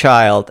for my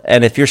child.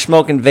 And if you're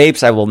smoking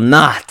vapes, I will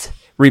not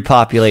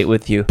repopulate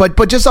with you. But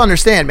just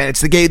understand, man,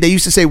 it's the gay. They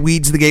used to say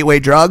weed's the gateway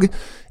drug.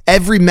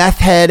 Every meth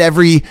head,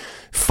 every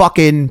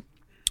fucking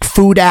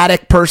food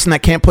addict person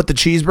that can't put the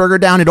cheeseburger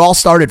down, it all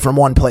started from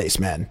one place,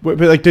 man. But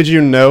like, did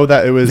you know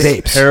that it was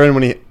Vapes. heroin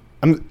when it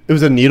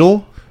was a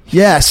needle?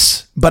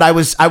 Yes, but I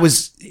was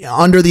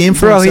under the influence.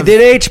 Bro, he of,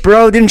 did H,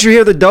 bro. Didn't you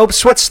hear the dope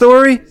sweat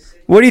story?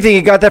 What do you think?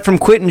 You got that from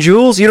quitting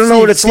Juuls? You don't know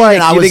what it's Steven,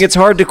 like. You think it's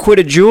hard to quit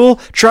a Juul?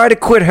 Try to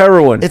quit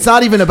heroin. It's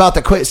not even about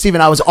the quit, Steven.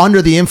 I was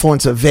under the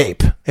influence of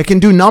vape. It can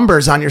do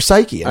numbers on your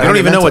psyche. I don't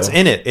even know what's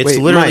in it. It's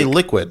literally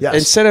liquid. Yes.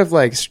 Instead of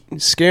like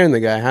scaring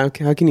the guy, how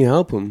can you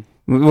help him?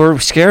 We're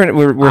scaring.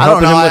 We're I don't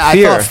helping know. him with I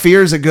fear. thought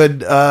fear's a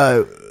good.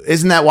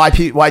 Isn't that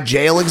why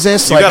jail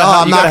exists? You like,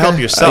 gotta, I'm you not gotta help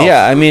gonna- yourself.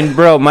 Yeah, I mean,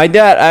 bro, my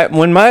dad.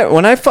 When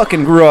I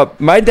fucking grew up,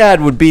 my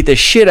dad would beat the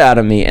shit out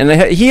of me, and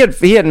he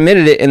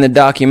admitted it in the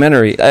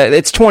documentary.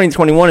 It's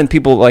 2021, and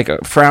people like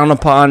frown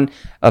upon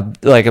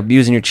like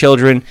abusing your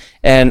children.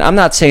 And I'm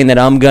not saying that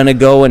I'm gonna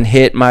go and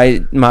hit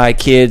my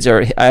kids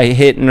or I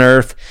hit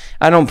Nerf.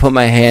 I don't put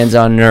my hands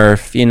on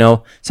Nerf. You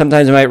know,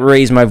 sometimes I might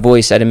raise my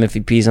voice at him if he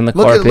pees on the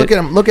carpet. Look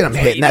at him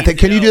hitting that thing.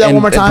 Can you do that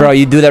one more time, Bro,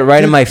 you do that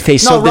right in my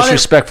face, so run it.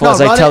 disrespectful. No, as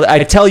run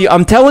it.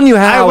 I'm telling you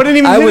how wouldn't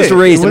even I hit was it.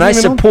 raised, It and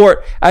wouldn't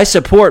I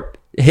support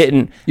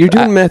hitting. You're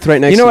doing meth right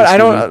next. You know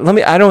to what?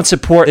 Steven. I don't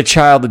support the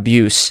child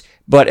abuse.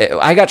 But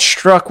I got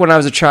struck when I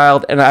was a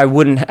child, and I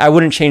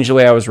wouldn't change the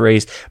way I was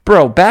raised,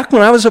 bro. Back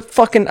when I was I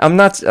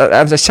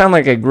sound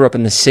like I grew up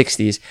in the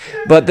 '60s,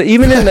 but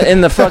even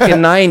in the fucking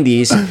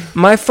 '90s,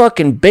 my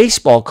fucking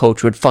baseball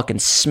coach would fucking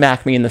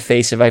smack me in the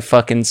face if I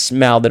fucking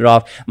mouthed it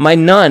off. My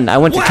nun, I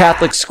went to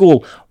Catholic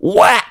school.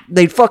 Whack!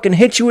 They'd fucking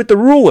hit you with the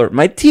ruler.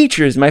 My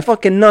teachers, my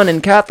fucking nun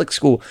in Catholic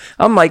school.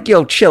 I'm like,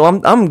 yo, chill.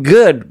 I'm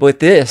good with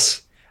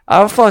this.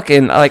 I'm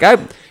fucking like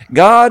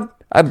God.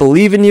 I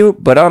believe in you,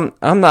 but I'm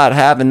not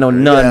having no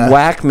nun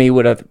whack me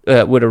with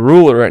a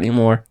ruler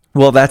anymore.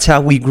 Well, that's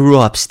how we grew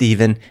up,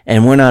 Steven,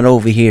 and we're not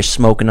over here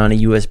smoking on a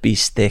USB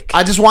stick.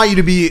 I just want you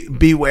to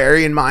be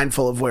wary and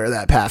mindful of where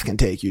that path can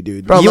take you,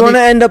 dude. Bro, You want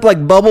to end up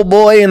like Bubble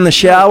Boy in the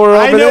shower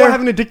I over know there? I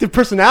have an addictive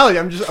personality.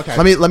 I'm just okay.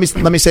 Let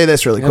me say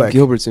this really You have quick.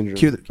 Gilbert syndrome.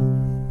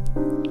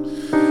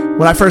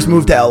 When I first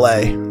moved to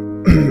LA,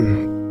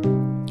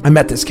 I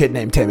met this kid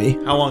named Timmy.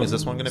 How long is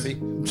this one going to be?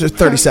 Just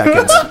 30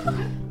 seconds.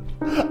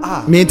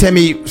 Me and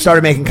Timmy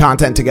started making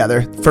content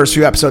together. First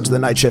few episodes of The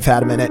Night Shift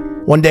had him in it.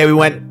 One day we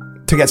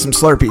went to get some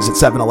Slurpees at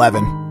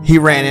 7-Eleven. He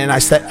ran in. I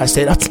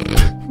stayed out.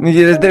 Bro,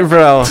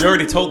 You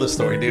already told this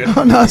story, dude.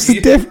 Oh, no, it's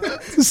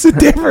a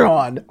different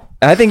one.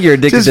 I think you're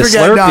addicted Just to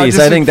forget- no, Slurpees. just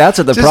I think that's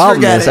what the just problem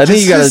forget is. it. I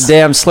think you got a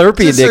damn Slurpee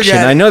just addiction.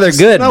 forget I it. know they're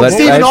good, but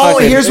Steven,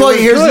 here's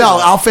good.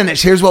 I'll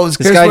finish. This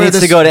guy needs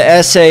to go to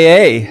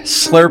SAA,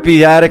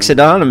 Slurpee Addicts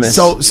Anonymous.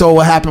 So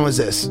what happened was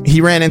this. He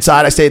ran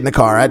inside. I stayed in the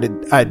car.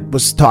 I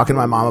was talking to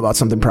my mom about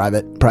something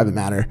private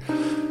matter.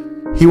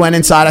 He went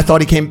inside. I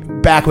thought he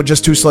came back with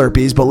just 2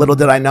 Slurpees, but little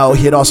did I know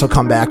he had also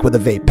come back with a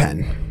vape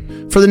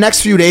pen. For the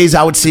next few days,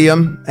 I would see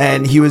him,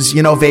 and he was,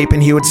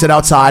 vaping. He would sit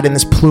outside in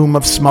this plume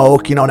of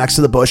smoke, next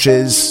to the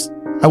bushes.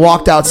 I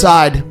walked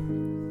outside.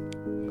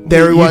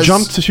 There he was. You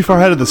jumped too far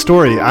ahead of the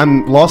story.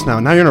 I'm lost now.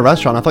 Now you're in a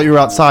restaurant. I thought you were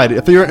outside. I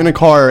thought you were in a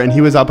car and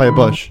he was out by a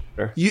bush.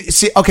 You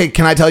see? Okay,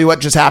 can I tell you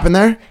what just happened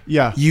there?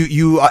 Yeah.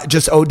 You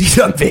just OD'd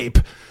on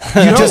vape.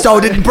 You just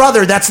OD'd,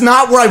 brother. That's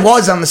not where I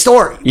was on the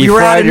story. You were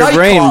fried at a your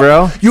brain,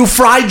 nightclub. bro. You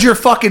fried your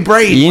fucking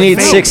brain. You with need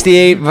vape.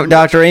 68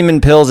 Dr. Amen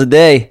pills a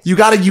day. You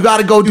gotta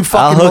go do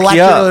fucking I'll hook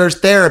you up. molecular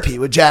therapy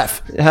with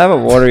Jeff. Have a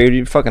water.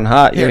 You're fucking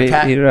hot. Here, You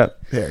Pat. heat it up.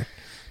 Here.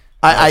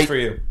 That's for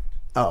you.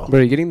 Oh. Bro,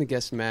 you're getting the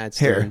guest mad.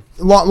 Here.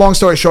 Long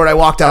story short, I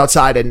walked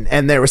outside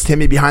and there was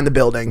Timmy behind the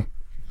building,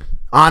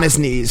 on his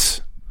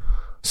knees,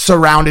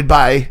 surrounded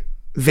by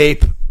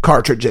vape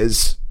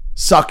cartridges,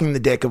 sucking the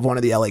dick of one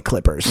of the LA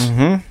Clippers.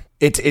 Mm-hmm.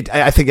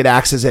 I think it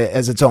acts as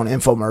its own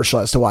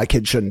infomercial as to why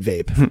kids shouldn't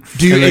vape.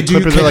 The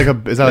Clippers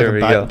are is that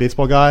like a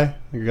baseball guy?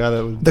 Like a guy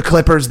that would, the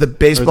Clippers, the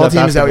baseball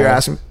team? Is that what you're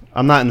asking?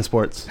 I'm not in the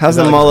sports. How's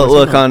the mullet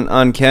look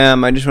on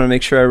cam? I just want to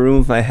make sure I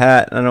remove my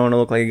hat. I don't want to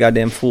look like a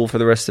goddamn fool for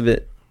the rest of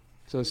it.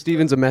 So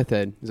Steven's a meth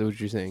head. Is that what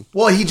you're saying?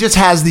 Well, he just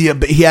has the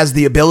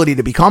ability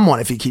to become one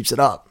if he keeps it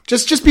up.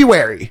 Just be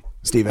wary,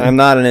 Steven. I'm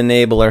not an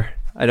enabler.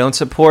 I don't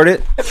support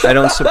it. I do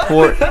not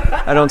support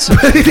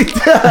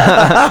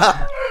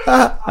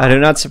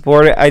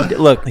it.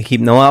 I keep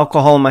no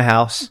alcohol in my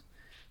house.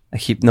 I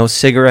keep no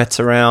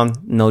cigarettes around,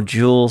 no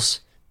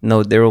jewels.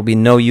 No, there will be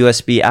no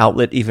USB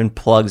outlet, even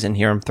plugs in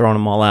here. I'm throwing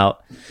them all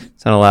out.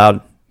 It's not allowed.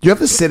 Do you have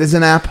the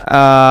Citizen app?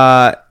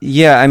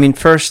 Yeah. I mean,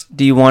 first,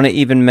 do you want to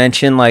even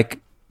mention like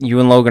you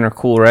and Logan are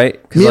cool,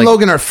 right? Me and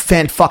Logan are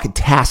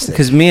fan-fucking-tastic.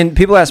 Because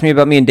people ask me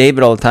about me and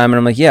David all the time, and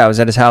I'm like, yeah, I was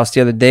at his house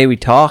the other day. We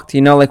talked.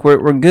 You know, like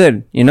we're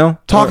good. You know,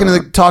 talk to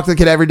the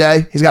kid every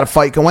day. He's got a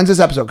fight. When's this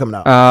episode coming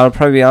out? It'll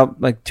probably be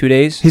out like 2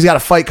 days. He's got a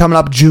fight coming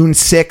up June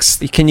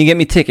 6th. Can you get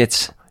me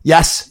tickets?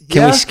 Yes.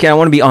 Can I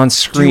want to be on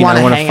screen. Do you want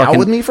to hang out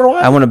with me for a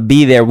while? I want to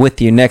be there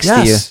with you, next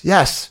to you.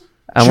 Yes.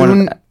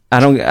 I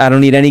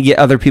don't need any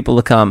other people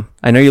to come.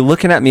 I know you're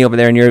looking at me over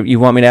there, and you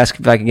want me to ask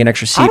if I can get an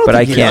extra seat, but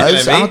I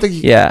can't. I don't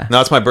think. Yeah.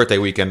 No, it's my birthday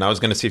weekend. I was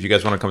going to see if you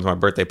guys want to come to my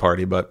birthday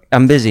party, but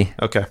I'm busy.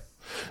 Okay.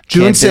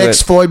 June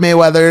 6th, Floyd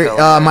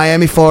Mayweather,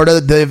 Miami, Florida,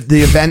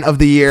 the event of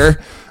the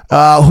year.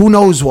 Who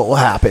knows what will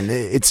happen?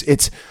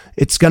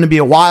 It's going to be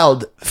a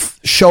wild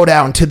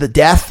showdown to the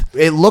death.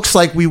 It looks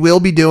like we will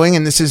be doing,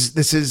 and this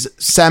is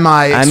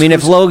semi. I mean,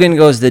 if Logan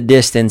goes the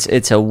distance,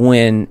 it's a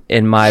win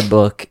in my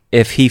book.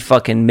 If he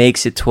fucking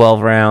makes it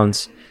 12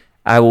 rounds,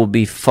 I will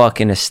be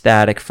fucking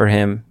ecstatic for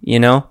him.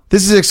 You know,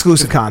 this is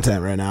exclusive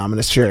content right now. I'm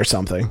going to share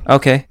something.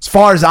 Okay. As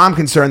far as I'm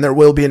concerned, there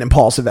will be an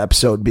Impulsive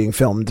episode being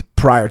filmed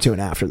prior to and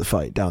after the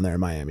fight down there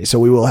in Miami. So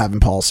we will have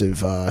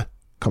Impulsive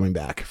coming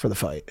back for the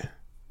fight.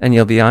 And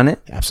you'll be on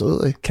it?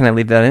 Absolutely. Can I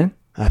leave that in?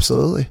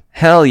 Absolutely.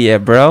 Hell yeah,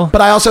 bro.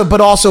 But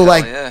also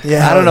like,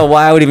 yeah. I don't know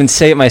why I would even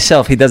say it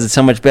myself. He does it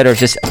so much better.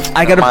 It's just,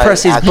 I got to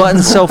press these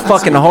buttons so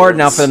fucking hard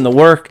now for them to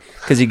work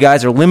because you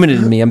guys are limited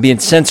to me. I'm being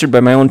censored by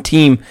my own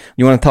team.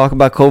 You want to talk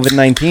about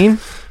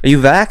COVID-19? Are you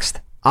vaxxed?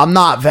 I'm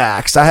not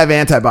vaxxed. I have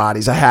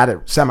antibodies. I had it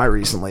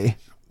semi-recently,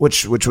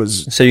 which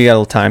was... So you got a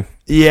little time.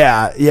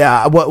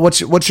 Yeah.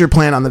 What's your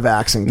plan on the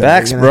vaccine?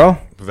 Vax, bro.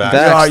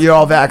 You're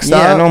all vaxxed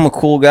up? Yeah, I know I'm a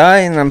cool guy,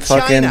 and I'm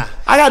fucking...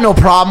 I got no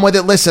problem with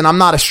it. Listen, I'm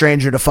not a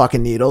stranger to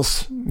fucking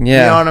needles.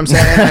 Yeah. You know what I'm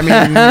saying?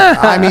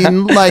 I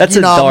mean, like, that's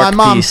you know, a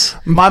dark piece.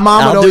 My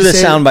mom would I'll always do the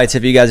say... sound bites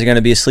if you guys are going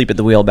to be asleep at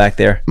the wheel back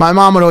there. My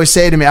mom would always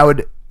say to me,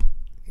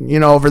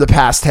 over the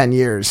past 10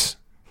 years,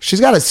 she's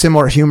got a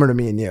similar humor to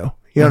me and you.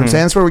 You know what I'm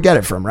saying? That's where we get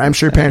it from, right? I'm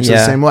sure your parents are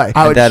the same way.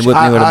 My dad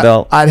whipped me with a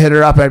belt. I'd hit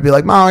her up. I'd be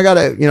like, Mom, I got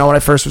to, when I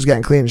first was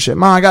getting clean and shit,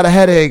 Mom, I got a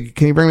headache.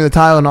 Can you bring me the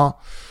Tylenol?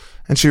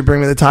 And she would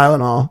bring me the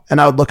Tylenol.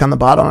 And I would look on the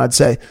bottle and I'd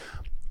say,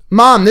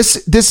 Mom,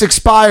 this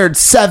expired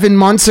 7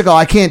 months ago.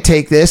 I can't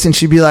take this. And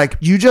she'd be like,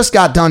 you just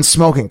got done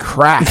smoking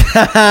crack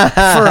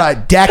for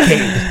a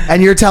decade.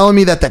 And you're telling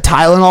me that the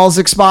Tylenol's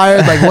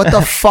expired? Like, what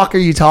the fuck are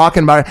you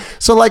talking about?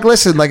 So, like,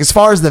 listen, like, as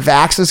far as the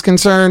vax is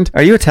concerned.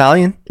 Are you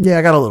Italian? Yeah,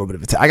 I got a little bit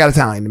of I got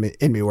Italian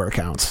in me where it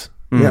counts.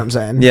 You know what I'm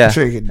saying? Yeah. I'm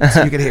sure you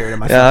could hear it in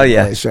my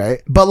voice,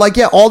 right? But like,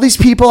 yeah, all these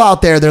people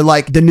out there, they're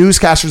like, the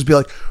newscasters be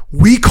like,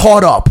 we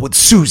caught up with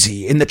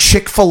Susie in the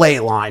Chick-fil-A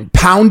line,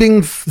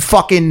 pounding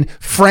fucking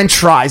French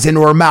fries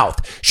into her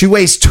mouth. She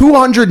weighs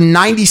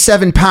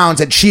 297 pounds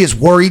and she is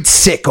worried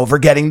sick over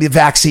getting the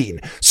vaccine.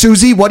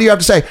 Susie, what do you have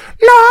to say? No,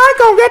 I ain't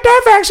gonna get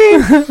that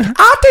vaccine.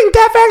 I think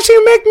that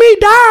vaccine make me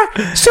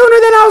die sooner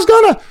than I was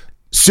gonna.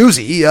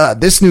 Susie,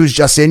 this news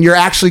just in, you're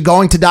actually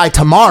going to die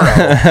tomorrow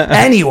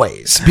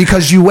anyways,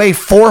 because you weigh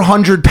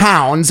 400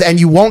 pounds and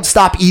you won't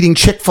stop eating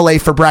Chick-fil-A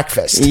for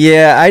breakfast.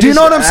 Yeah. Do you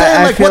know what I'm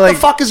saying? What the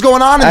fuck is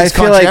going on in this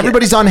country?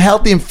 Everybody's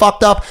unhealthy and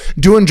fucked up,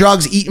 doing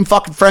drugs, eating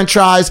fucking French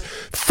fries,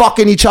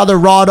 fucking each other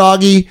raw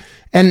doggy.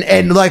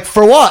 And like,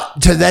 for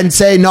what? To then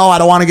say, no, I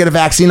don't want to get a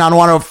vaccine. I don't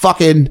want to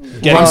fucking,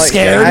 I'm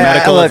scared.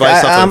 Medical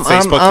advice off a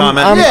Facebook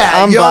comment.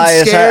 I'm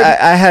biased.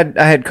 I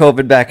had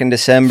COVID back in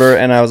December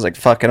and I was like,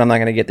 fuck it, I'm not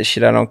going to get this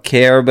shit. I don't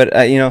care. But,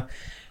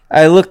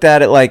 I looked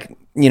at it like,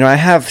 I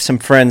have some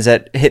friends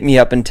that hit me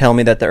up and tell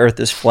me that the Earth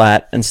is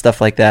flat and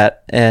stuff like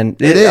that.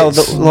 And It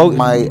is.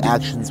 My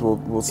actions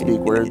will speak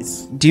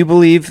words. Do you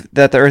believe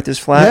that the Earth is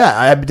flat? Yeah,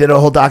 I did a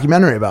whole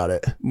documentary about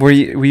it. Were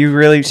you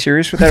really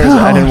serious with that? Or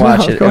I didn't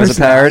watch it. It was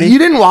a parody. You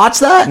didn't watch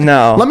that?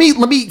 No. Let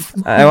me.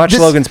 I watched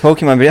Logan's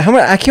Pokemon video.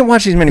 I can't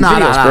watch these many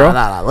videos, bro.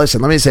 No.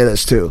 Listen, let me say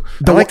this too.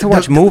 I like to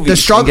watch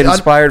movies and get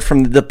inspired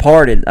from The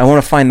Departed. I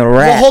want to find the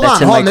rat. Well, hold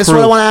on. This is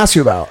what I want to ask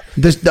you about.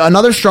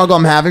 Another struggle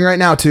I'm having right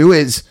now too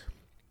is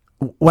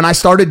when I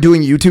started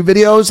doing YouTube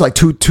videos like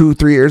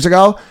 3 years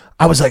ago,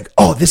 I was like,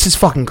 oh, this is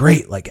fucking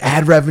great. Like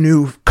ad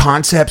revenue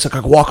concepts. Like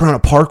I could walk around a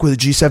park with a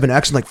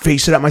G7X and like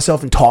face it at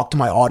myself and talk to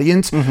my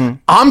audience.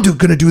 I'm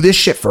gonna do this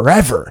shit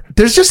forever.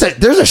 There's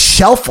a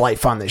shelf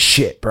life on this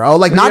shit, bro.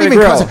 Like not even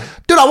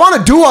dude, I want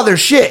to do other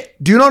shit.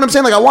 Do you know what I'm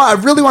saying? Like I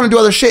really want to do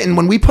other shit. And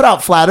when we put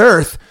out Flat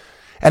Earth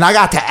and I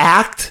got to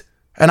act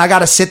and I got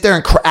to sit there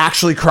and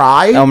actually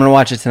cry. I'm going to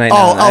watch it tonight.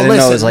 I didn't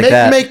know it was like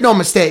that. Make no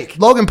mistake.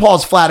 Logan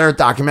Paul's Flat Earth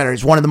documentary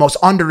is one of the most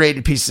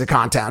underrated pieces of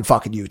content on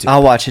fucking YouTube.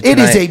 I'll watch it tonight. It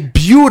is a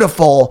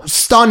beautiful,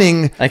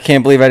 stunning I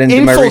can't believe I didn't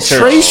do my research.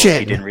 Infiltration.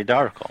 You didn't read the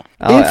article.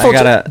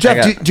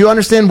 Jeff, do you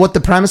understand what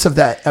the premise of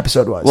that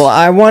episode was? Well,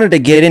 I wanted to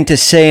get into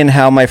saying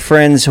how my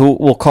friends who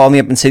will call me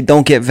up and say,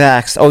 don't get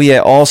vaxxed. Oh, yeah,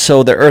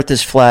 also the Earth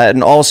is flat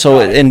and also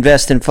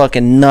invest in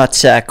fucking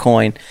nutsack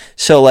coin.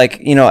 So, like,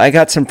 I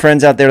got some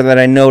friends out there that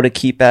I know to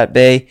keep at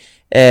bay.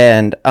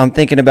 And I'm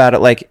thinking about it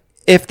like,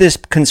 if this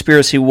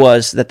conspiracy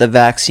was that the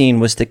vaccine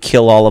was to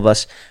kill all of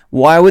us,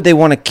 why would they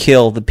want to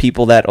kill the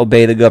people that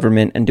obey the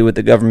government and do what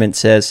the government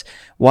says?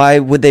 Why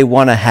would they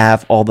want to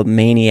have all the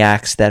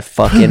maniacs that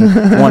fucking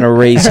want to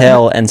raise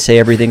hell and say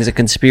everything's a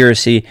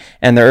conspiracy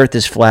and the Earth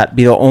is flat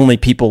be the only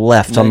people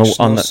left on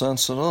the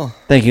sense at all.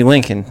 Thank you,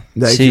 Lincoln.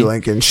 Thank you,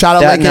 Lincoln. Shout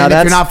out Lincoln.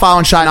 If you're not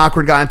following Shot and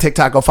Awkward Guy on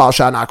TikTok, go follow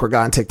Shot and Awkward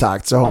Guy on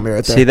TikTok. It's a homie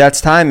right there. See, that's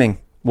timing.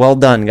 Well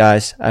done,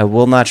 guys. I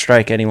will not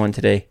strike anyone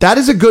today. That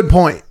is a good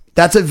point.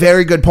 That's a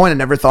very good point. I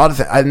never thought of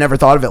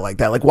it like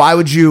that. Like, why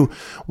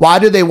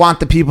do they want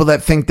the people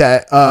that think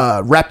that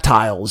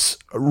reptiles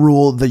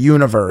rule the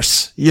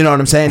universe? You know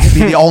what I'm saying? To be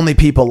the only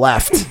people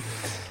left.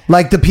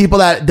 Like the people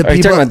that Are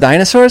you talking about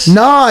dinosaurs?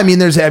 No, I mean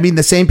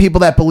the same people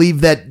that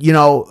believe that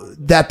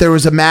that there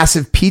was a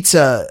massive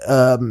pizza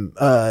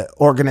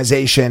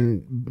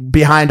organization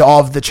behind all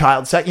of the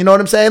child sex. You know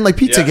what I'm saying? Like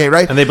Pizzagate,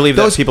 right? And they believe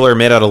that people are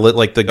made out of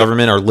like the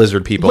government or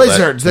lizard people.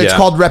 Lizards. That's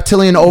called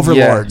reptilian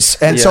overlords.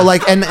 And so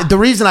and the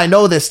reason I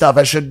know this stuff,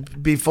 I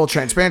should be full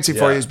transparency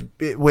for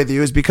you with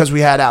you, is because we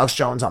had Alex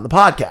Jones on the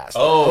podcast.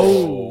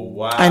 Oh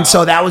wow! And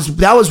so that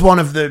was one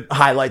of the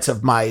highlights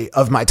of my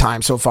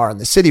time so far in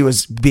the city,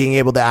 was being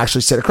able to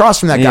actually sit across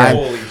from that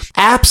guy.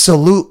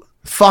 Absolute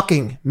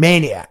fucking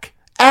maniac.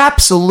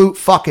 Absolute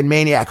fucking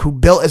maniac who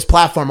built his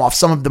platform off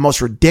some of the most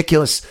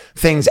ridiculous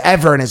things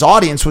ever, and his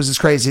audience was as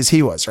crazy as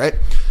he was, right?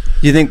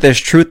 You think there's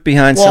truth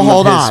behind some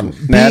of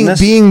his madness?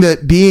 Being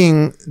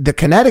the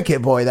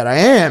Connecticut boy that I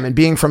am, and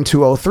being from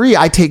 203,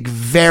 I take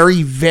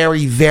very,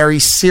 very, very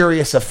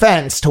serious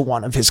offense to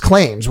one of his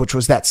claims, which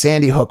was that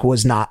Sandy Hook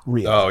was not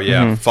real. Oh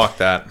yeah, fuck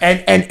that.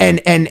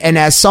 And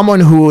as someone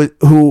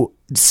who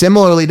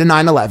similarly to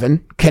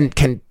 9/11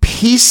 can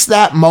piece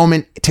that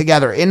moment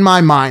together in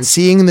my mind,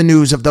 seeing the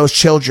news of those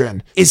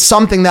children is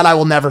something that I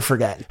will never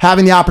forget.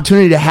 Having the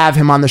opportunity to have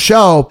him on the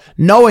show,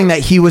 knowing that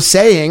he was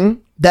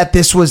saying that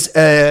this was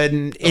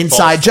an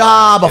inside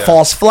job, a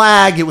false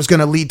flag, it was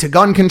going to lead to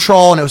gun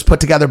control, and it was put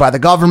together by the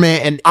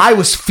government, and I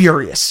was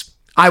furious.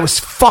 I was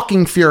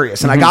fucking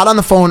furious. And I got on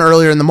the phone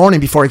earlier in the morning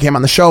before he came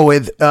on the show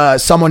with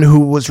someone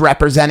who was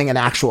representing an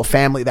actual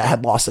family that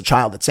had lost a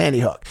child at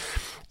Sandy Hook.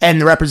 And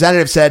the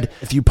representative said,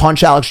 if you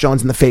punch Alex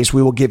Jones in the face,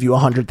 we will give you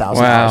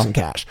 $100,000 in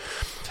cash.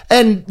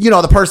 And,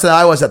 the person that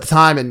I was at the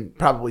time, and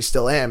probably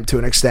still am to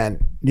an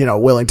extent,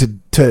 willing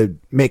to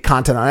make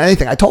content on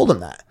anything, I told him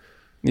that.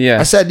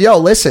 Yeah. I said, yo,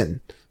 listen,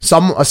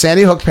 a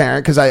Sandy Hook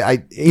parent, because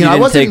I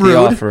wasn't take rude. The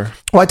offer.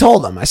 Well, I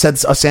told him. I said,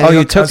 a Sandy Hook. Oh,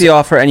 you took the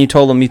offer and you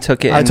told him you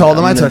took it. I told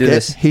him I took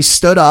it. He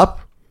stood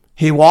up.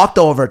 He walked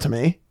over to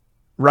me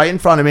right in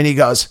front of me, and he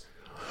goes,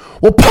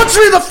 well, punch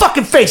me in the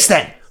fucking face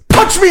then.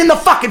 Punch me in the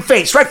fucking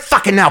face right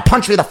fucking now.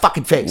 Punch me in the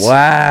fucking face.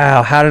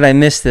 Wow. How did I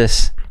miss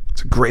this?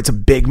 It's a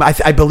big,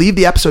 I believe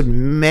the episode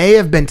may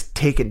have been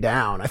taken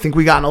down. I think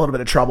we got in a little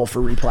bit of trouble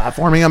for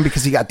replatforming him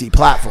because he got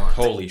deplatformed.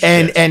 Holy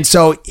shit. And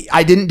so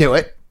I didn't do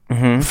it.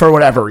 For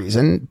whatever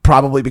reason,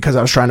 probably because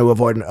I was trying to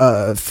avoid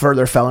a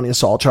further felony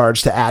assault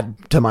charge to add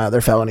to my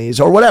other felonies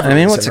or whatever. I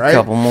mean, what's a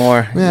couple more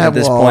at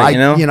this point,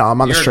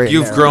 I'm on the straight.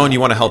 You've grown. You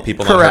want to help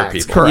people, not hurt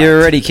people. Correct. You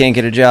already can't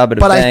get a job at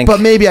a bank.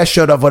 But maybe I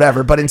should have,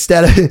 whatever. But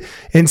instead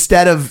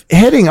of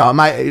hitting him,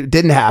 it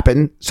didn't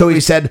happen. So he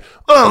said,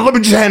 "Oh, let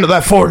me just handle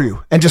that for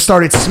you," and just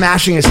started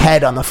smashing his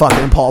head on the fucking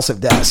impulsive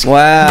desk.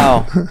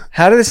 Wow.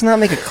 How did this not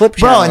make a clip,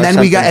 bro? And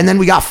then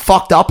we got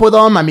fucked up with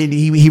him. I mean,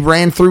 he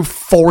ran through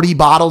 40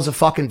 bottles of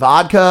fucking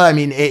vodka. I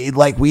mean,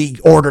 we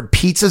ordered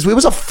pizzas. It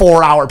was a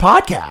 4-hour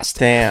podcast.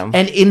 Damn.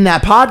 And in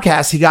that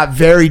podcast, he got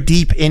very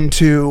deep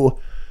into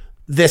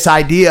this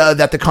idea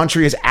that the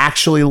country is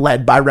actually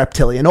led by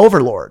reptilian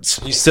overlords.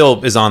 He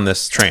still is on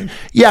this train.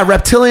 Yeah,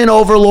 reptilian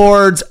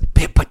overlords.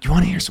 But you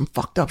want to hear some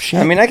fucked up shit?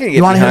 I mean, I can get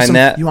behind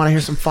that. You want to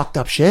hear some fucked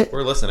up shit?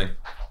 We're listening.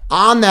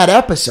 On that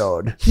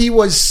episode, he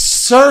was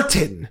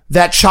certain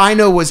that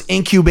China was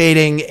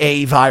incubating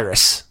a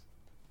virus.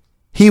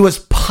 He was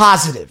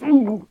positive.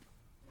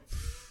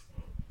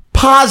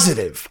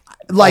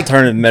 Like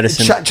alternative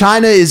medicine.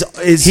 China is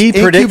he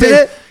predicted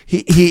it?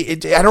 He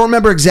I don't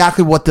remember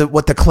exactly what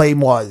the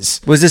claim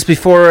was. Was this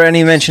before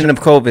any mention of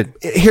COVID?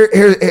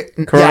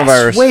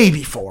 Coronavirus. Yes, way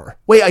before.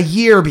 A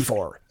year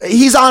before.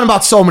 He's on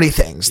about so many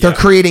things. They're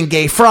creating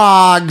gay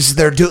frogs.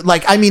 They're doing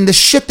the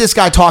shit this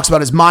guy talks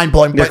about is mind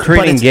blowing. They're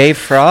creating gay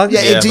frogs.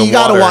 Yeah, you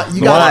gotta watch.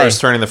 The water is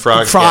turning the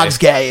frogs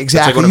gay. Exactly. It's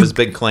like one of his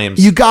big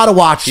claims. You gotta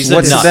watch.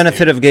 What's the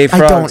benefit of gay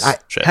frogs?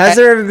 Has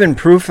there ever been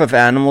proof of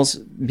animals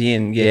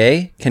being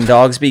gay? Can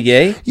dogs be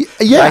gay?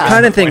 Yeah, I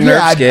kind of think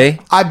Nerf's gay.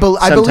 I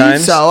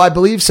believe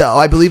so.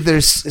 I believe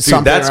there's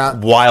something. That's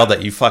around. wild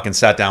that you fucking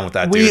sat down with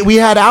that. Dude. We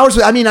had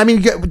hours. I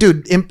mean,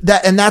 dude.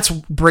 That's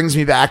brings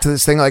me back to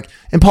this thing. Like,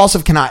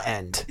 Impulsive cannot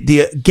end.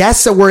 The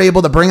guests that we're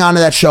able to bring onto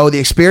that show, the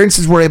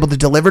experiences we're able to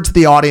deliver to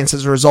the audience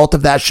as a result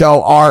of that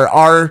show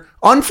are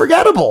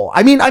unforgettable.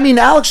 I mean,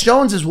 Alex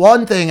Jones is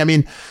one thing. I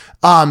mean,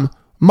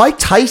 Mike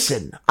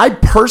Tyson. I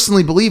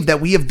personally believe that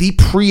we have the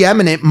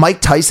preeminent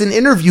Mike Tyson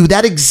interview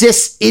that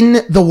exists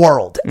in the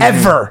world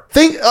ever.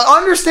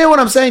 Understand what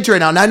I'm saying to you right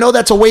now. And I know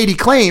that's a weighty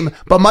claim,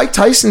 but Mike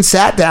Tyson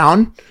sat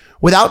down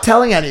without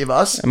telling any of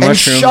us and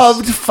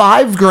shoved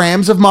 5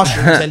 grams of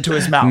mushrooms into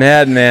his mouth.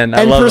 Madman.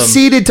 I and love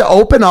proceeded to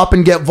open up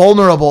and get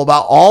vulnerable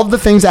about all of the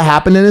things that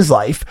happened in his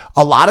life.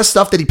 A lot of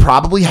stuff that he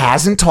probably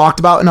hasn't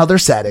talked about in other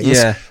settings.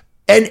 Yeah.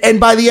 And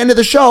by the end of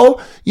the show,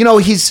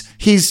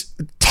 he's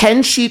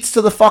 10 sheets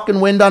to the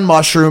fucking wind on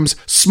mushrooms,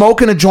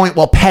 smoking a joint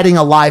while petting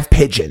a live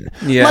pigeon.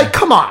 Yeah. Like,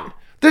 come on.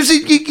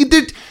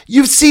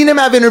 You've seen him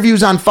have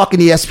interviews on fucking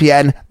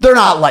ESPN. They're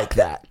not like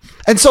that.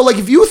 And so, like,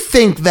 if you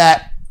think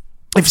that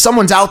if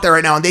someone's out there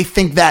right now and they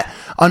think that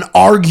an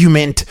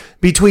argument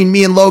between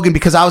me and Logan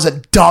because I was a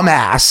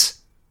dumbass,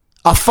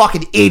 a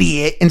fucking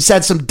idiot, and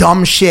said some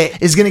dumb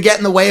shit is going to get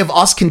in the way of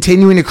us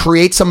continuing to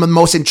create some of the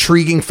most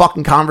intriguing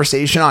fucking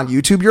conversation on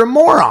YouTube, you're a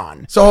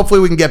moron. So hopefully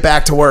we can get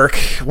back to work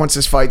once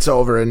this fight's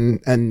over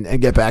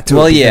and get back to it.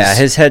 Well, yeah,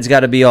 his head's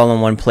got to be all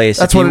in one place.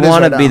 That's if what you it is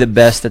want right to be now. the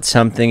best at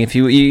something, if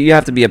you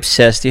have to be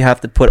obsessed, you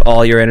have to put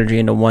all your energy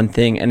into one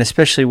thing, and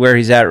especially where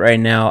he's at right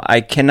now,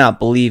 I cannot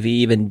believe he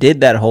even did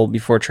that whole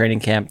before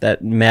training camp,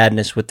 that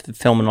madness with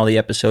filming all the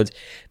episodes,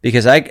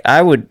 because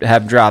I would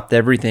have dropped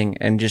everything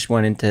and just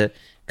went into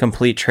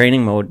complete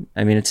training mode.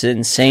 I mean, it's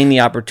insane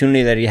the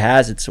opportunity that he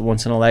has. It's a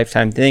once in a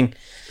lifetime thing.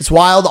 It's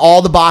wild.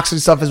 All the boxing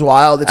stuff is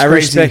wild. It's I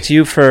crazy. respect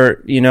you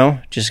for,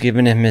 just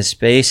giving him his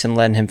space and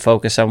letting him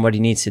focus on what he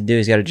needs to do.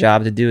 He's got a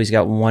job to do. He's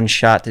got one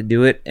shot to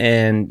do it.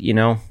 And,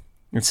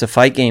 it's a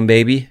fight game,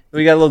 baby.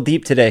 We got a little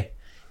deep today.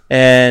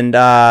 And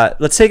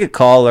let's take a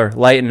caller,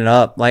 lighten it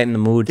up, lighten the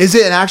mood. Is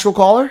it an actual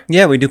caller?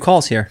 Yeah, we do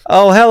calls here.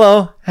 Oh,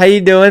 hello. How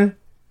you doing?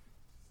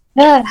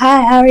 Good.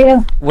 Hi, how are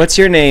you? What's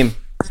your name?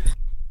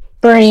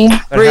 Bree.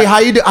 Bree, how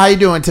you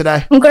doing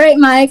today? I'm great,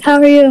 Mike. How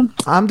are you?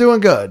 I'm doing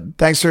good.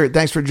 Thanks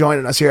for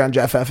joining us here on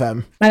Jeff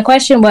FM. My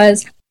question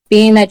was,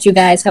 being that you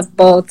guys have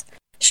both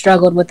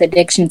struggled with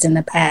addictions in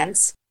the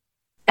past,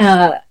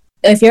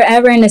 if you're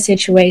ever in a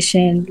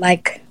situation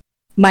like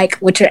Mike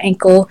with your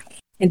ankle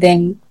and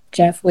then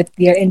Jeff with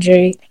your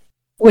injury,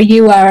 where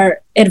you are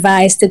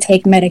advised to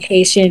take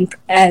medication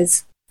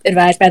as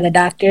advised by the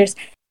doctors,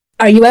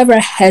 are you ever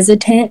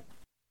hesitant,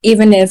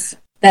 even if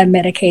that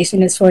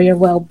medication is for your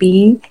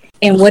well-being?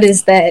 And what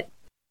is that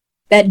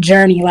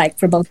journey like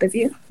for both of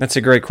you? That's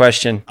a great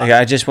question.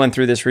 I just went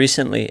through this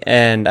recently,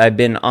 and I've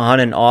been on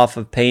and off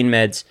of pain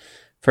meds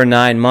for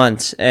 9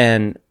 months,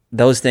 and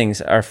those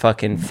things are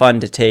fucking fun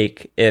to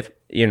take if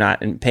you're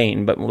not in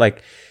pain. But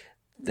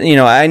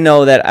I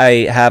know that I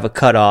have a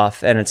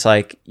cutoff, and it's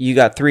like you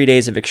got 3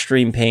 days of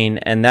extreme pain,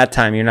 and that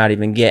time you're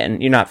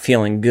not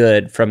feeling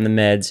good from the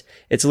meds.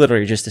 It's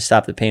literally just to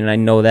stop the pain, and I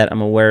know that.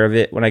 I'm aware of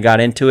it. When I got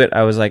into it,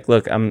 I was like,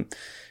 look,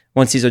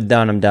 once these are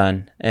done, I'm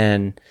done.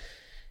 And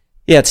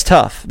yeah, it's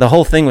tough. The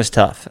whole thing was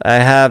tough.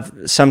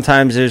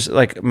 Sometimes there's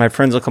like my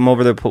friends will come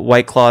over, they'll put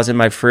White Claws in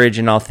my fridge,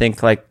 and I'll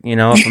think like,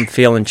 if I'm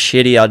feeling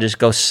shitty, I'll just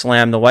go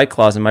slam the White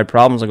Claws and my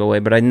problems will go away.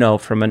 But I know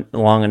from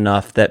long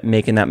enough that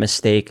making that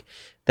mistake,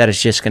 that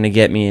it's just going to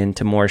get me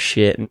into more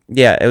shit. And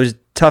yeah, it was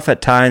tough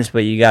at times,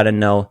 but you got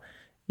to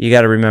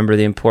remember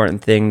the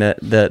important thing,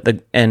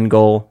 the end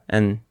goal,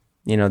 and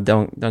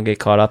don't get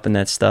caught up in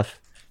that stuff.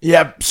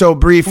 Yeah. So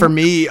Bree, for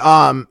me,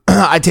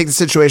 I take the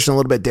situation a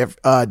little bit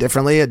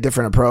differently, a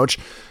different approach.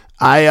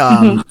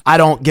 I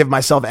don't give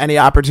myself any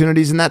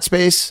opportunities in that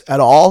space at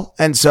all.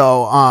 And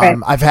so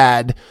I've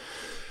had,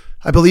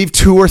 I believe,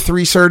 2 or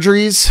 3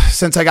 surgeries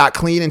since I got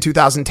clean in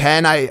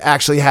 2010. I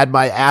actually had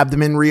my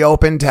abdomen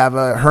reopened to have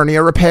a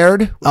hernia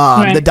repaired.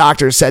 The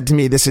doctor said to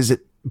me, this is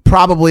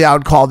probably, I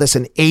would call this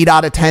an 8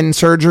 out of 10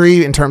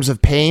 surgery in terms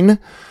of pain.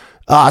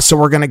 So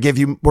we're going to give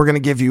you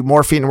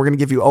morphine, and we're going to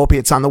give you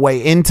opiates on the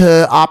way into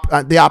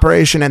the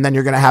operation. And then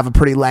you're going to have a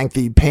pretty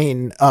lengthy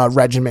pain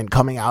regimen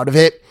coming out of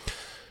it.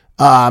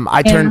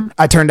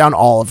 I turned down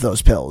all of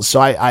those pills. So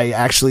I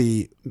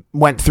actually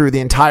went through the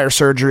entire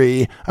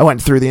surgery. I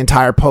went through the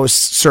entire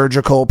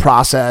post-surgical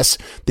process,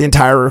 the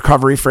entire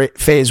recovery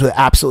phase with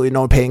absolutely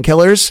no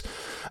painkillers.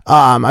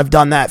 I've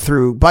done that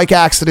through bike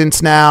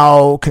accidents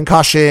now,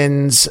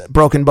 concussions,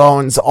 broken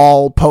bones,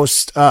 all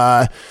post,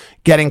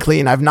 getting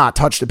clean. I've not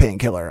touched a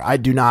painkiller. I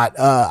do not,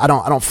 I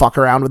don't fuck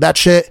around with that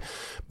shit,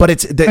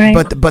 but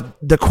but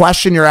the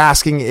question you're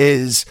asking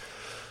is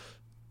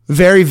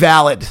very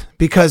valid,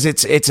 because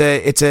it's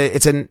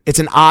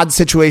an odd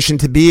situation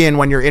to be in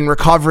when you're in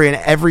recovery and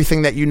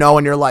everything that you know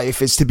in your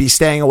life is to be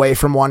staying away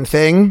from one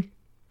thing,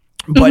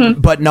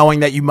 but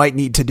knowing that you might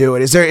need to do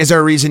it. Is there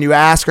a reason you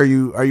ask? Are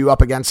you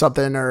up against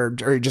something, or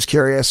are you just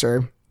curious?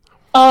 Or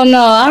oh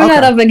no, I'm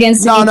not up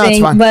against anything. No, it's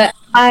fine. But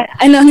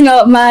I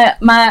know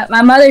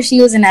my mother,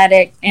 she was an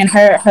addict, and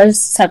her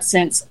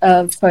substance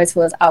of choice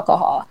was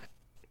alcohol,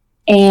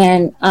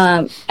 and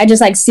I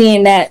just like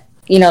seeing that,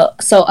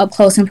 so up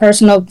close and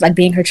personal, like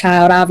being her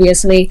child.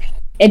 Obviously,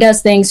 it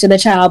does things to the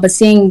child, but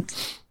seeing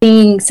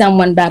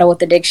someone battle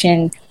with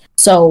addiction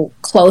so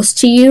close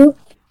to you,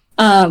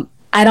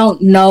 I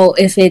don't know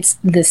if it's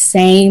the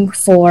same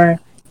for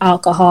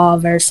alcohol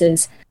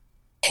versus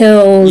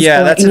pills.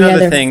 Yeah, that's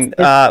another thing.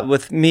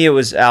 With me, it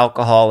was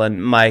alcohol,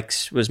 and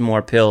Mike's was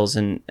more pills,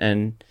 and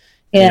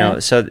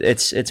so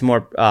it's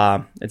more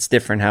it's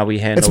different how we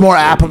handle. It's more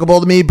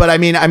applicable to me, but I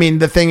mean,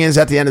 the thing is,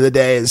 at the end of the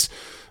day, is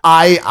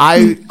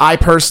I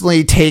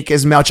personally take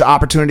as much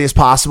opportunity as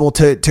possible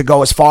to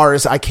go as far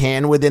as I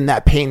can within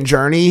that pain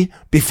journey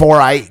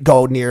before I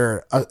go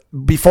near,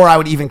 before I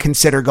would even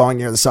consider going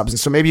near the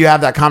substance. So maybe you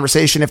have that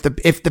conversation. If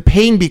the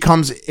pain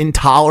becomes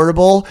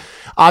intolerable,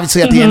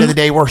 obviously at the end of the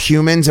day, we're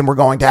humans and we're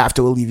going to have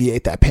to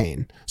alleviate that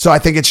pain. So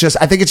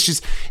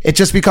it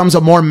just becomes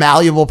a more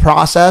malleable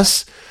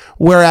process.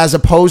 Whereas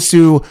opposed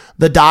to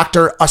the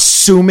doctor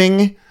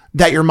assuming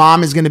that your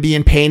mom is going to be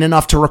in pain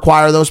enough to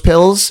require those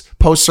pills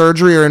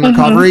post-surgery or in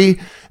recovery,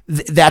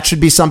 that should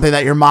be something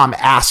that your mom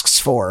asks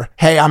for.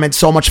 Hey, I'm in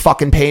so much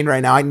fucking pain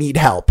right now. I need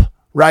help.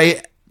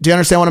 Right? Do you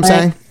understand what I'm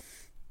saying?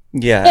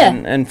 Yeah.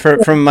 And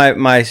from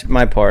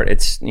my part,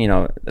 it's,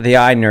 the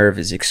eye nerve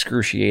is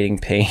excruciating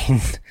pain.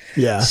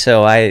 Yeah.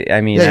 So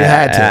I mean, you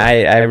had to.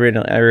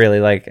 I really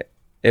like,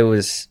 it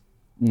was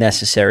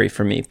necessary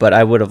for me, but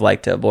I would have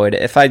liked to avoid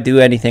it. If I do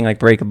anything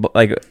like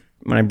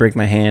when I break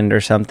my hand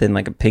or something,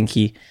 like a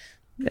pinky,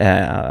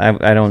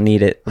 I don't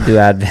need it. I'll do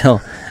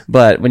Advil.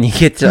 But when you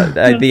get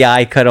to the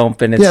eye cut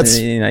open, it's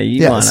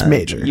it's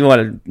major. You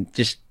want to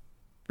just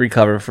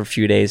recover for a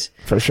few days.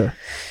 For sure.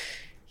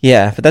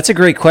 Yeah, but that's a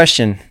great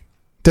question.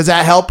 Does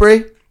that help,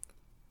 Bree?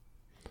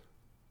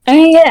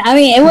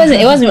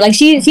 It wasn't like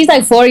she's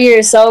like 4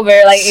 years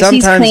sober. Like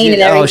she's clean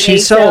and everything. Oh,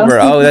 she's sober.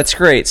 Oh, that's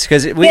great.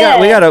 Because we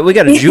got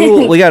a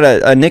jewel. We got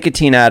a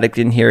nicotine addict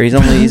in here. He's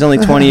only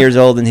 20 years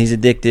old and he's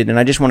addicted. And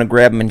I just want to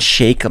grab him and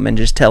shake him and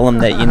just tell him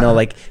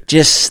that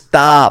just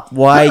stop.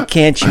 Why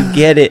can't you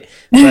get it?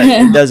 But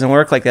it doesn't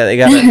work like that.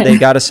 They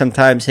got to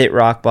sometimes hit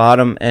rock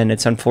bottom, and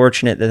it's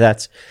unfortunate that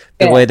that's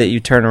the way that you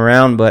turn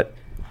around. But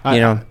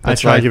I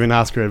try giving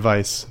Oscar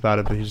advice about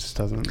it, but he just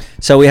doesn't.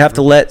 So we have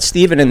to let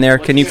Steven in there.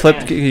 Can you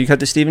cut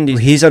to Steven?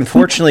 He's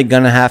unfortunately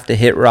going to have to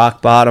hit rock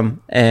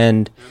bottom,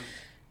 and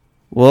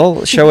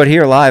we'll show it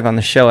here live on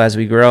the show as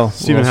we grow.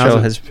 Steven, we'll show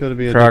his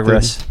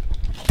progress.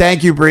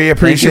 Thank you, Bree.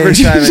 Appreciate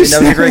it. That was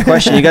a great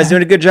question. You guys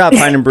doing a good job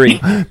finding Bree.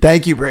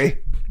 Thank you, Bree.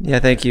 Yeah,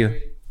 thank you.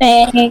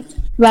 Thanks.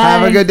 Bye.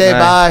 Have a good day.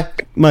 Bye.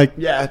 Mike.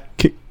 Yeah.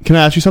 Can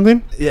I ask you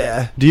something?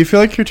 Yeah. Do you feel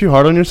like you're too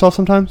hard on yourself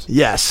sometimes?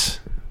 Yes.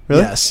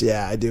 Really? Yes,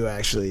 yeah, I do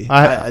actually.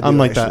 I'm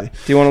like that.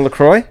 Do you want a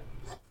LaCroix?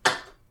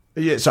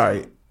 Yeah,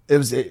 sorry.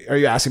 Are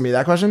you asking me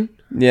that question?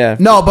 Yeah.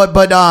 No, but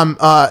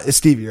it's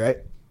Stevie, right?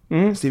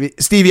 Mm-hmm.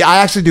 Stevie, I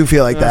actually do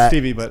feel like that.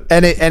 Stevie, but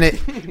and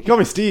it you call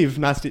me Steve,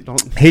 not Steve.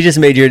 Don't. He just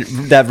made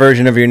that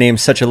version of your name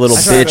such a little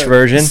bitch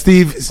version.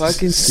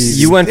 Fucking Steve.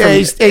 You went from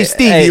hey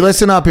Stevie,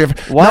 listen up here.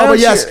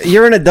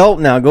 You're an adult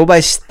now. Go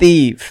by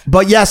Steve.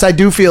 But yes, I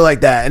do feel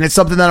like that, and it's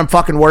something that I'm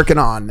fucking working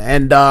on.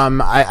 And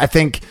I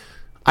think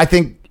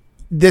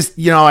this,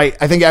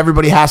 I think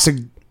everybody has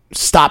to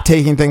stop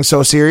taking things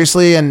so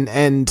seriously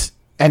and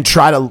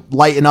try to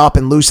lighten up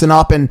and loosen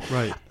up. And,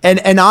 right.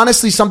 and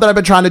honestly, something I've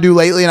been trying to do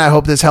lately, and I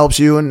hope this helps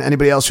you and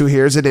anybody else who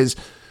hears it, is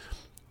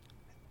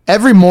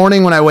every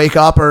morning when I wake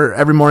up, or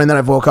every morning that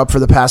I've woke up for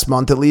the past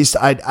month, at least,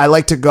 I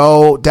like to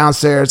go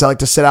downstairs. I like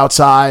to sit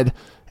outside,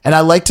 and I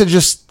like to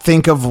just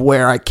think of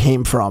where I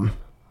came from.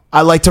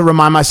 I like to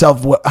remind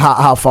myself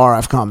how far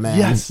I've come, man.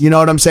 Yes. You know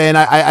what I'm saying?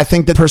 I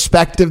think the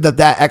perspective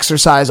that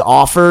exercise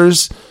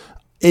offers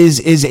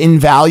is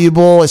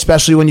invaluable,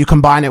 especially when you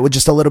combine it with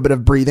just a little bit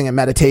of breathing and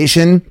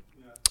meditation,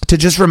 to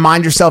just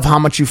remind yourself how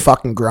much you've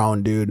fucking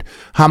grown, dude,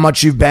 how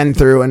much you've been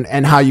through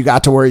and how you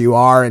got to where you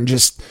are. And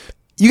just,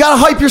 you gotta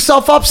hype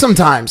yourself up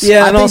sometimes.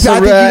 Yeah, and also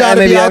I think you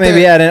gotta be out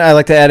there. I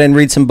like to add in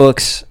read some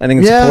books. I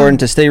think it's important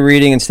to stay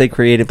reading and stay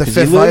creative because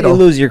you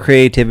lose your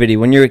creativity.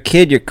 When you're a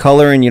kid, you're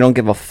coloring, you don't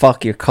give a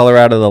fuck. You color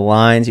out of the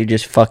lines. You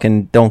just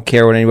fucking don't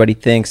care what anybody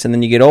thinks. And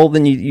then you get old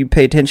and you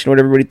pay attention to what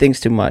everybody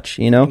thinks too much.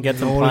 You know. Get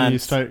some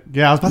plants. I was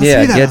about to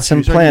say that. Get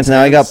some plants.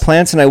 Now I got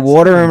plants and I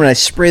water them and I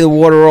spray the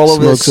water all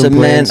over the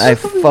cement. I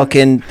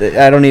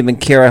don't even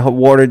care. I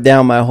watered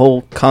down my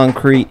whole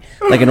concrete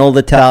like an old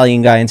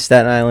Italian guy in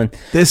Staten Island.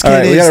 This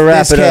kid we gotta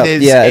wrap it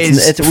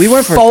up. We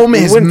went for foam.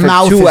 His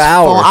mouth 2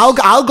 hours.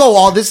 I'll go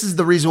all. This is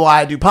the reason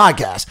why I do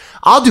podcasts.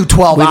 I'll do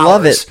 12 hours. We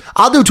love it.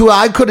 I'll do 2.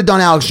 I could have done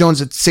Alex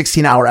Jones a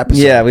 16-hour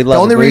episode. Yeah, we love it.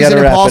 The only reason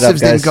Impulsives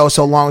didn't go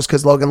so long is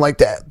because Logan liked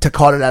to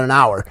cut it at an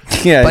hour.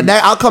 Yeah, but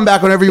I'll come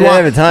back whenever you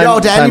want.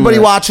 To anybody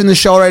watching the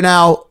show right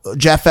now,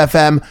 Jeff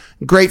FM,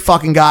 great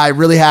fucking guy.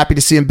 Really happy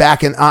to see him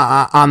back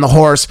on the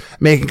horse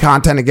making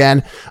content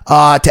again.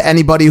 To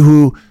anybody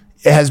who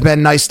has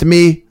been nice to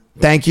me,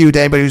 thank you. To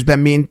anybody who's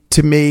been mean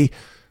to me,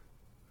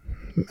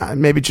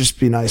 maybe just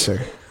be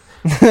nicer.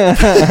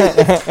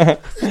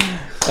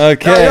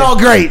 Okay. No, you're all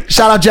great.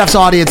 Shout out Jeff's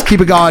audience.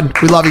 Keep it going.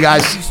 We love you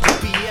guys.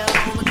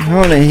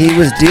 He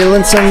was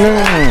dealing some.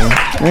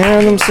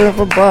 Ran himself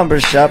a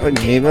barber shop and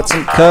gave us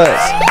some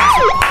cuts.